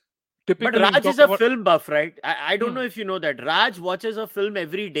cartoon is But typically, we Raj talk is a about. film buff, right? I don't know Hmm. if you know that. Raj watches a film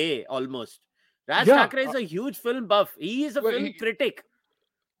every day almost. Raj Yeah. Thackeray is a huge film buff. He is a Well, film critic.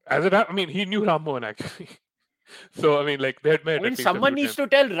 I mean, he knew Ram Mohan actually. So I mean, like, they had I met mean, at least a few someone needs times. to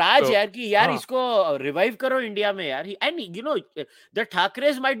tell Raj So, यार कि यार huh, इसको revive करो India में यार. And the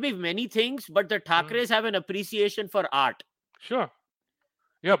Thackeray's might be many things, but the hmm, Thackeray's have an appreciation for art. sure.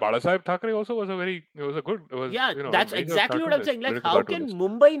 Yeah, Balasaheb Thackeray also was Yeah, a that's major exactly what I'm cartoonist, saying. Like, political how can cartoonist.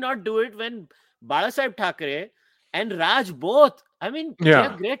 Mumbai not do it when Balasaheb Thackeray and Raj both? I mean, they are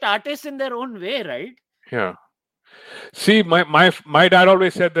Yeah, great artists in their own way, right? yeah. See, my dad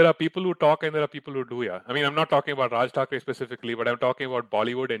always said there are people who talk and there are people who do. Yeah, I mean, I'm not talking about Raj Thackeray specifically, but I'm talking about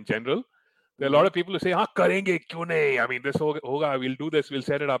Bollywood in general. There are a lot Mm-hmm. of people who say, "हाँ करेंगे क्यों नहीं?" I mean, this hoga, we'll do this, we'll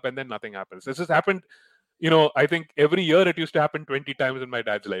set it up, and then nothing happens. This has happened. I think every year it used to happen 20 times in my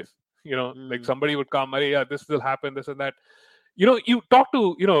dad's life. Like, Mm. somebody would come, "Arey, yeah, this will happen, this and that." You talk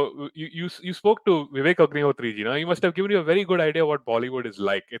to, you spoke to Vivek Agnihotri ji, he must have given you a very good idea what Bollywood is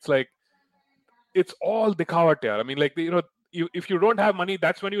like. It's like, it's all dikhawat, yaar. I mean, like, if you don't have money,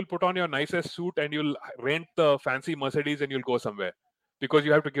 that's when you'll put on your nicest suit and you'll rent the fancy Mercedes and you'll go somewhere, because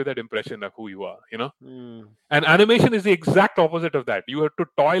you have to give that impression of who you are. Mm. And animation is the exact opposite of that. You have to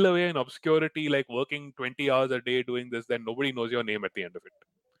toil away in obscurity, like working 20 hours a day doing this, then nobody knows your name at the end of it.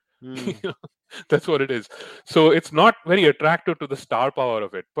 Mm. That's what it is. So it's not very attractive to the star power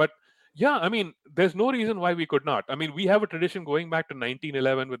of it. But yeah, I mean, there's no reason why we could not. I mean, we have a tradition going back to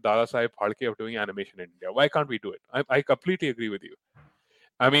 1911 with Dada Saheb Phalke of doing animation in India. Why can't we do it? I completely agree with you.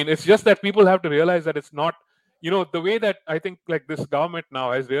 I mean, it's just that people have to realize that it's not, the way that I think, like, this government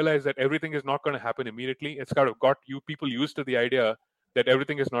now has realized that everything is not going to happen immediately. It's kind of got you people used to the idea that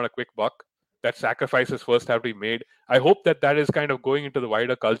everything is not a quick buck, that sacrifices first have to be made. I hope that that is kind of going into the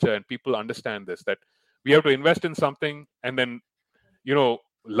wider culture and people understand this, that we have to invest in something, and then,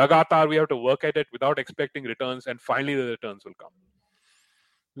 lagatar, we have to work at it without expecting returns, and finally the returns will come,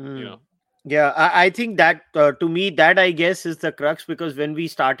 you Mm. know. Yeah, I think that to me, that I guess is the crux, because when we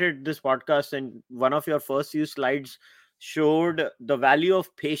started this podcast and one of your first few slides showed the value of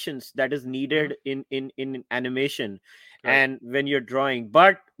patience that is Mhm. needed in animation Right. and when you're drawing.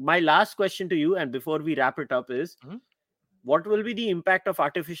 But my last question to you, and before we wrap it up, is Mhm. what will be the impact of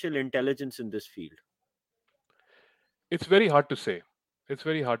artificial intelligence in this field? It's very hard to say. It's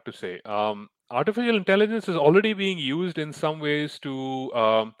very hard to say. Artificial intelligence is already being used in some ways to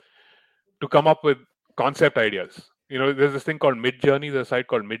come up with concept ideas. There's this thing called Mid Journey. There's a site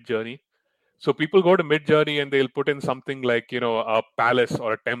called Mid Journey. So people go to Mid Journey and they'll put in something like, a palace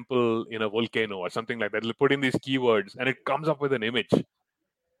or a temple in a volcano or something like that. They'll put in these keywords and it comes up with an image.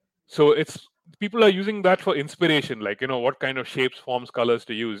 So it's people are using that for inspiration, like, what kind of shapes, forms, colors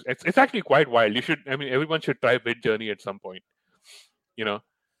to use. It's actually quite wild. I mean, everyone should try Mid Journey at some point. You know,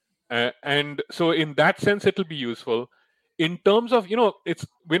 and so in that sense it'll be useful. In terms of, it's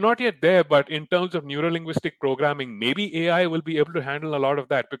we're not yet there, but in terms of neurolinguistic programming, maybe AI will be able to handle a lot of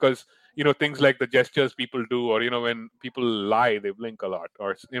that, because things like the gestures people do, or when people lie, they blink a lot,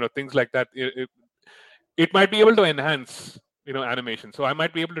 or things like that. It might be able to enhance animation. So I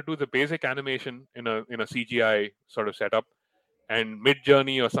might be able to do the basic animation in a CGI sort of setup, and Mid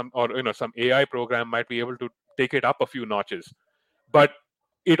Journey or some AI program might be able to take it up a few notches. But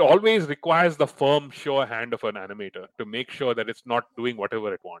it always requires the firm, sure hand of an animator to make sure that it's not doing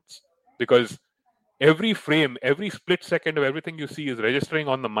whatever it wants. Because every frame, every split second of everything you see is registering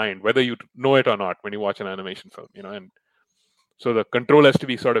on the mind, whether you know it or not, when you watch an animation film, and so the control has to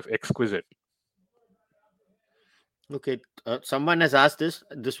be sort of exquisite. Okay, someone has asked this.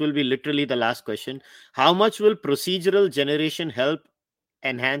 This will be literally the last question. How much will procedural generation help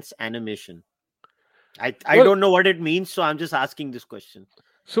enhance animation? I Well, don't know what it means, so I'm just asking this question.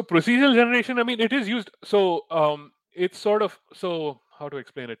 so procedural generation, I mean, it is used. So it's sort of, so how to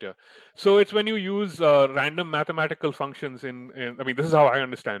explain it here. So it's when you use random mathematical functions in, I mean, this is how I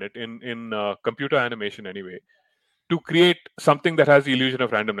understand it in computer animation anyway, to create something that has the illusion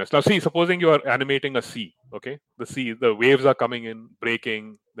of randomness. Now, see, supposing you are animating a sea, okay? The sea, the waves are coming in,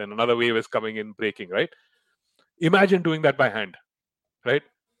 breaking, then another wave is coming in, breaking, right? Imagine doing that by hand, right?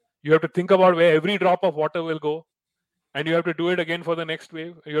 You have to think about where every drop of water will go, and you have to do it again for the next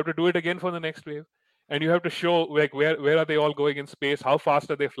wave. You have to do it again for the next wave, and you have to show like where are they all going in space? How fast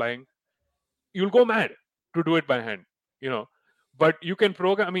are they flying? You'll go mad to do it by hand, you know. But you can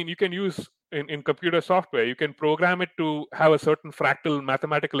program, I mean, you can use in computer software, you can program it to have a certain fractal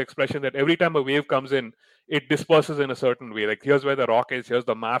mathematical expression that every time a wave comes in, it disperses in a certain way. Like here's where the rock is, here's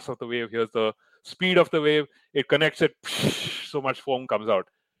the mass of the wave, here's the speed of the wave, it connects it, so much foam comes out.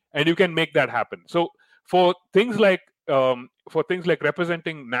 And you can make that happen. So for things like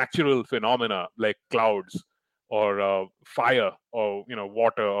representing natural phenomena like clouds or fire or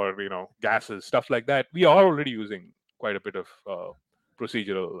water or gases, stuff like that, we are already using quite a bit of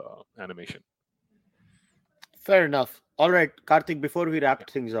procedural animation. Fair enough. All right, Karthik, before we Yeah. wrap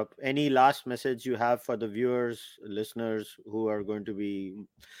things up, any last message you have for the viewers, listeners who are going to be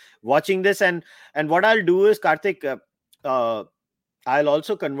watching this? And what I'll do is, Karthik, I'll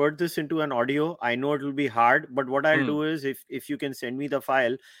also convert this into an audio. I know it will be hard, but what I'll Mm, do is, if you can send me the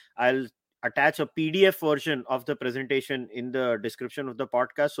file, I'll attach a PDF version of the presentation in the description of the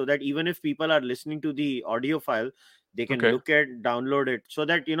podcast, so that even if people are listening to the audio file, they can okay. look at, download it, so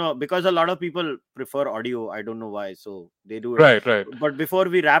that, because a lot of people prefer audio. I don't know why, so they do it. Right, right. But before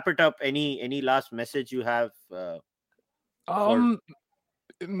we wrap it up, any last message you have for? um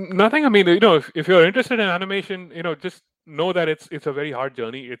Nothing. I mean, if you're interested in animation, just know that it's a very hard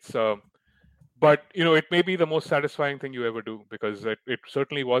journey. It's but it may be the most satisfying thing you ever do, because it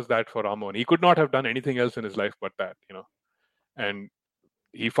certainly was that for Ramon. He could not have done anything else in his life but that, and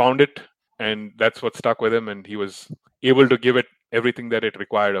he found it, and that's what stuck with him, and he was able to give it everything that it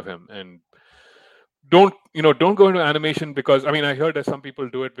required of him. And don't go into animation because, I mean, I heard that some people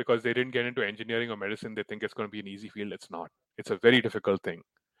do it because they didn't get into engineering or medicine. They think it's going to be an easy field. It's not. It's a very difficult thing.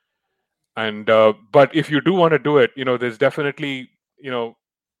 And but if you do want to do it, there's definitely,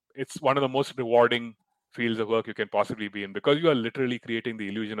 it's one of the most rewarding fields of work you can possibly be in, because you are literally creating the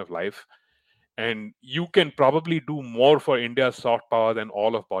illusion of life, and you can probably do more for India's soft power than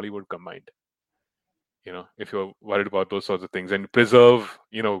all of Bollywood combined, if you're worried about those sorts of things, and preserve,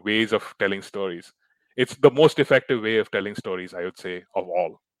 ways of telling stories. It's the most effective way of telling stories, I would say, of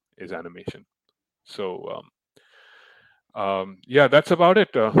all, is animation. So yeah, that's about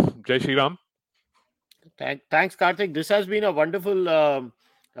it. Jai Shri Ram. Thanks, Karthik. This has been a wonderful,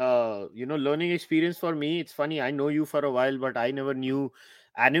 learning experience for me. It's funny. I know you for a while, but I never knew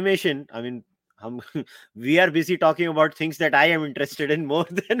animation. I mean, um, we are busy talking about things that I am interested in more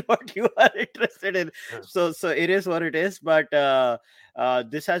than what you are interested in. Yeah. So it is what it is. But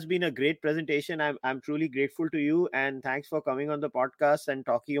this has been a great presentation. I'm truly grateful to you, and thanks for coming on the podcast and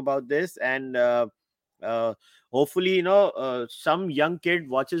talking about this. And uh, hopefully, some young kid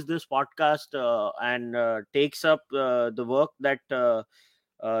watches this podcast and takes up the work that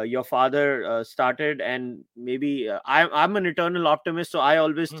your father started. And maybe I'm an eternal optimist, so I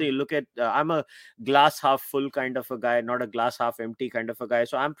always Mm, look at, I'm a glass half full kind of a guy, not a glass half empty kind of a guy.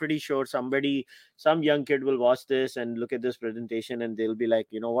 So I'm pretty sure some young kid will watch this and look at this presentation, and they'll be like,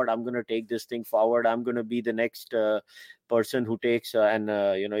 you know what, I'm going to take this thing forward. I'm going to be the next person who takes, and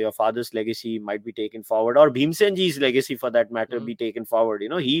your father's legacy might be taken forward, or Bhimsenji's legacy for that matter mhm. be taken forward.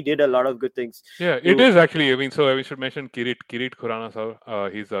 He did a lot of good things Yeah, it to. is actually. I mean, so we should mention Kirit Khurana sir.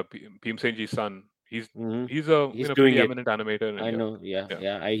 He's Bhimsenji's son. He's Mhm. he's a He's doing pretty it. eminent animator in I India. know, yeah, Yeah.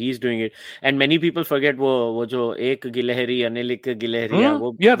 yeah. He's doing it, and many people forget वो जो एक गिलहरी अनिल एक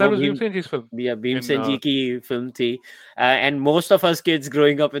गिलहरियां, Yeah, that वो was Bhim, Bhimsenji's film. yeah, In Bhimsen ji ki film thi. And most of us kids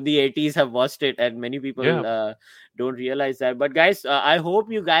growing up in the 80s have watched it, and many people Yeah. don't realize that. But guys, I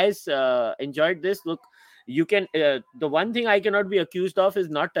hope you guys enjoyed this. Look, you can, the one thing I cannot be accused of is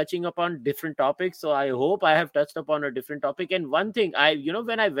not touching upon different topics. So I hope I have touched upon a different topic. And one thing,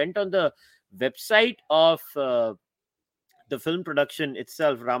 when I went on the website of the film production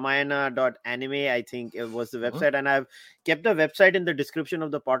itself, ramayana.anime, I think it was the Mhm. website, and I've kept the website in the description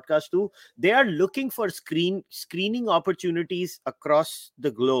of the podcast too. They are looking for screening opportunities across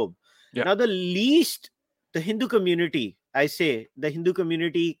the globe. Yeah. Now, the least the Hindu community, I say, the Hindu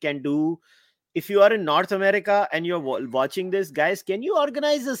community can do, if you are in North America and you're watching this, guys, can you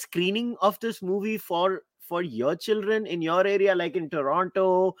organize a screening of this movie for your children in your area, like in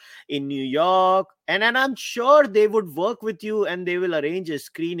Toronto, in New York, and I'm sure they would work with you and they will arrange a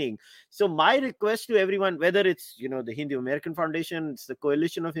screening. So my request to everyone, whether it's the Hindu American Foundation, it's the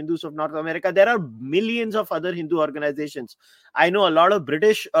Coalition of Hindus of North America, there are millions of other Hindu organizations. I know a lot of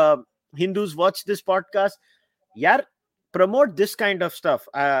British Hindus watch this podcast. Yeah, promote this kind of stuff.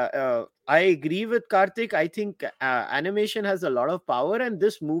 I agree with Karthik. I think animation has a lot of power, and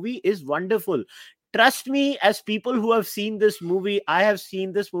this movie is wonderful. Trust me, as people who have seen this movie, I have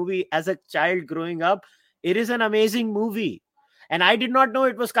seen this movie as a child growing up. It is an amazing movie. And I did not know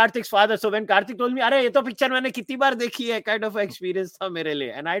it was Karthik's father. So when Karthik told me, "Arey, ye to picture मैंने कितनी बार देखी है," kind of experience था मेरे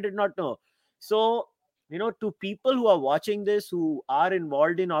लिए, and I did not know. So, to people who are watching this, who are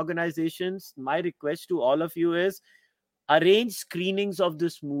involved in organizations, my request to all of you is arrange screenings of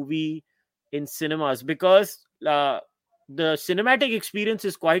this movie in cinemas, because the cinematic experience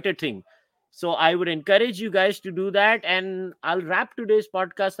is quite a thing. So I would encourage you guys to do that. And I'll wrap today's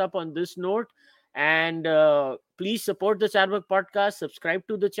podcast up on this note. And please support the Charbak podcast, subscribe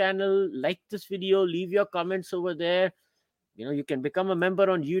to the channel, like this video, leave your comments over there. You can become a member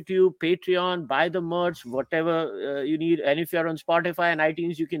on YouTube, Patreon, buy the merch, whatever you need. And if you're on Spotify and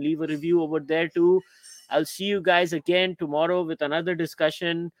iTunes, you can leave a review over there too. I'll see you guys again tomorrow with another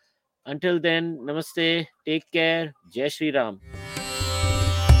discussion. Until then, namaste, take care, Jai Shri Ram.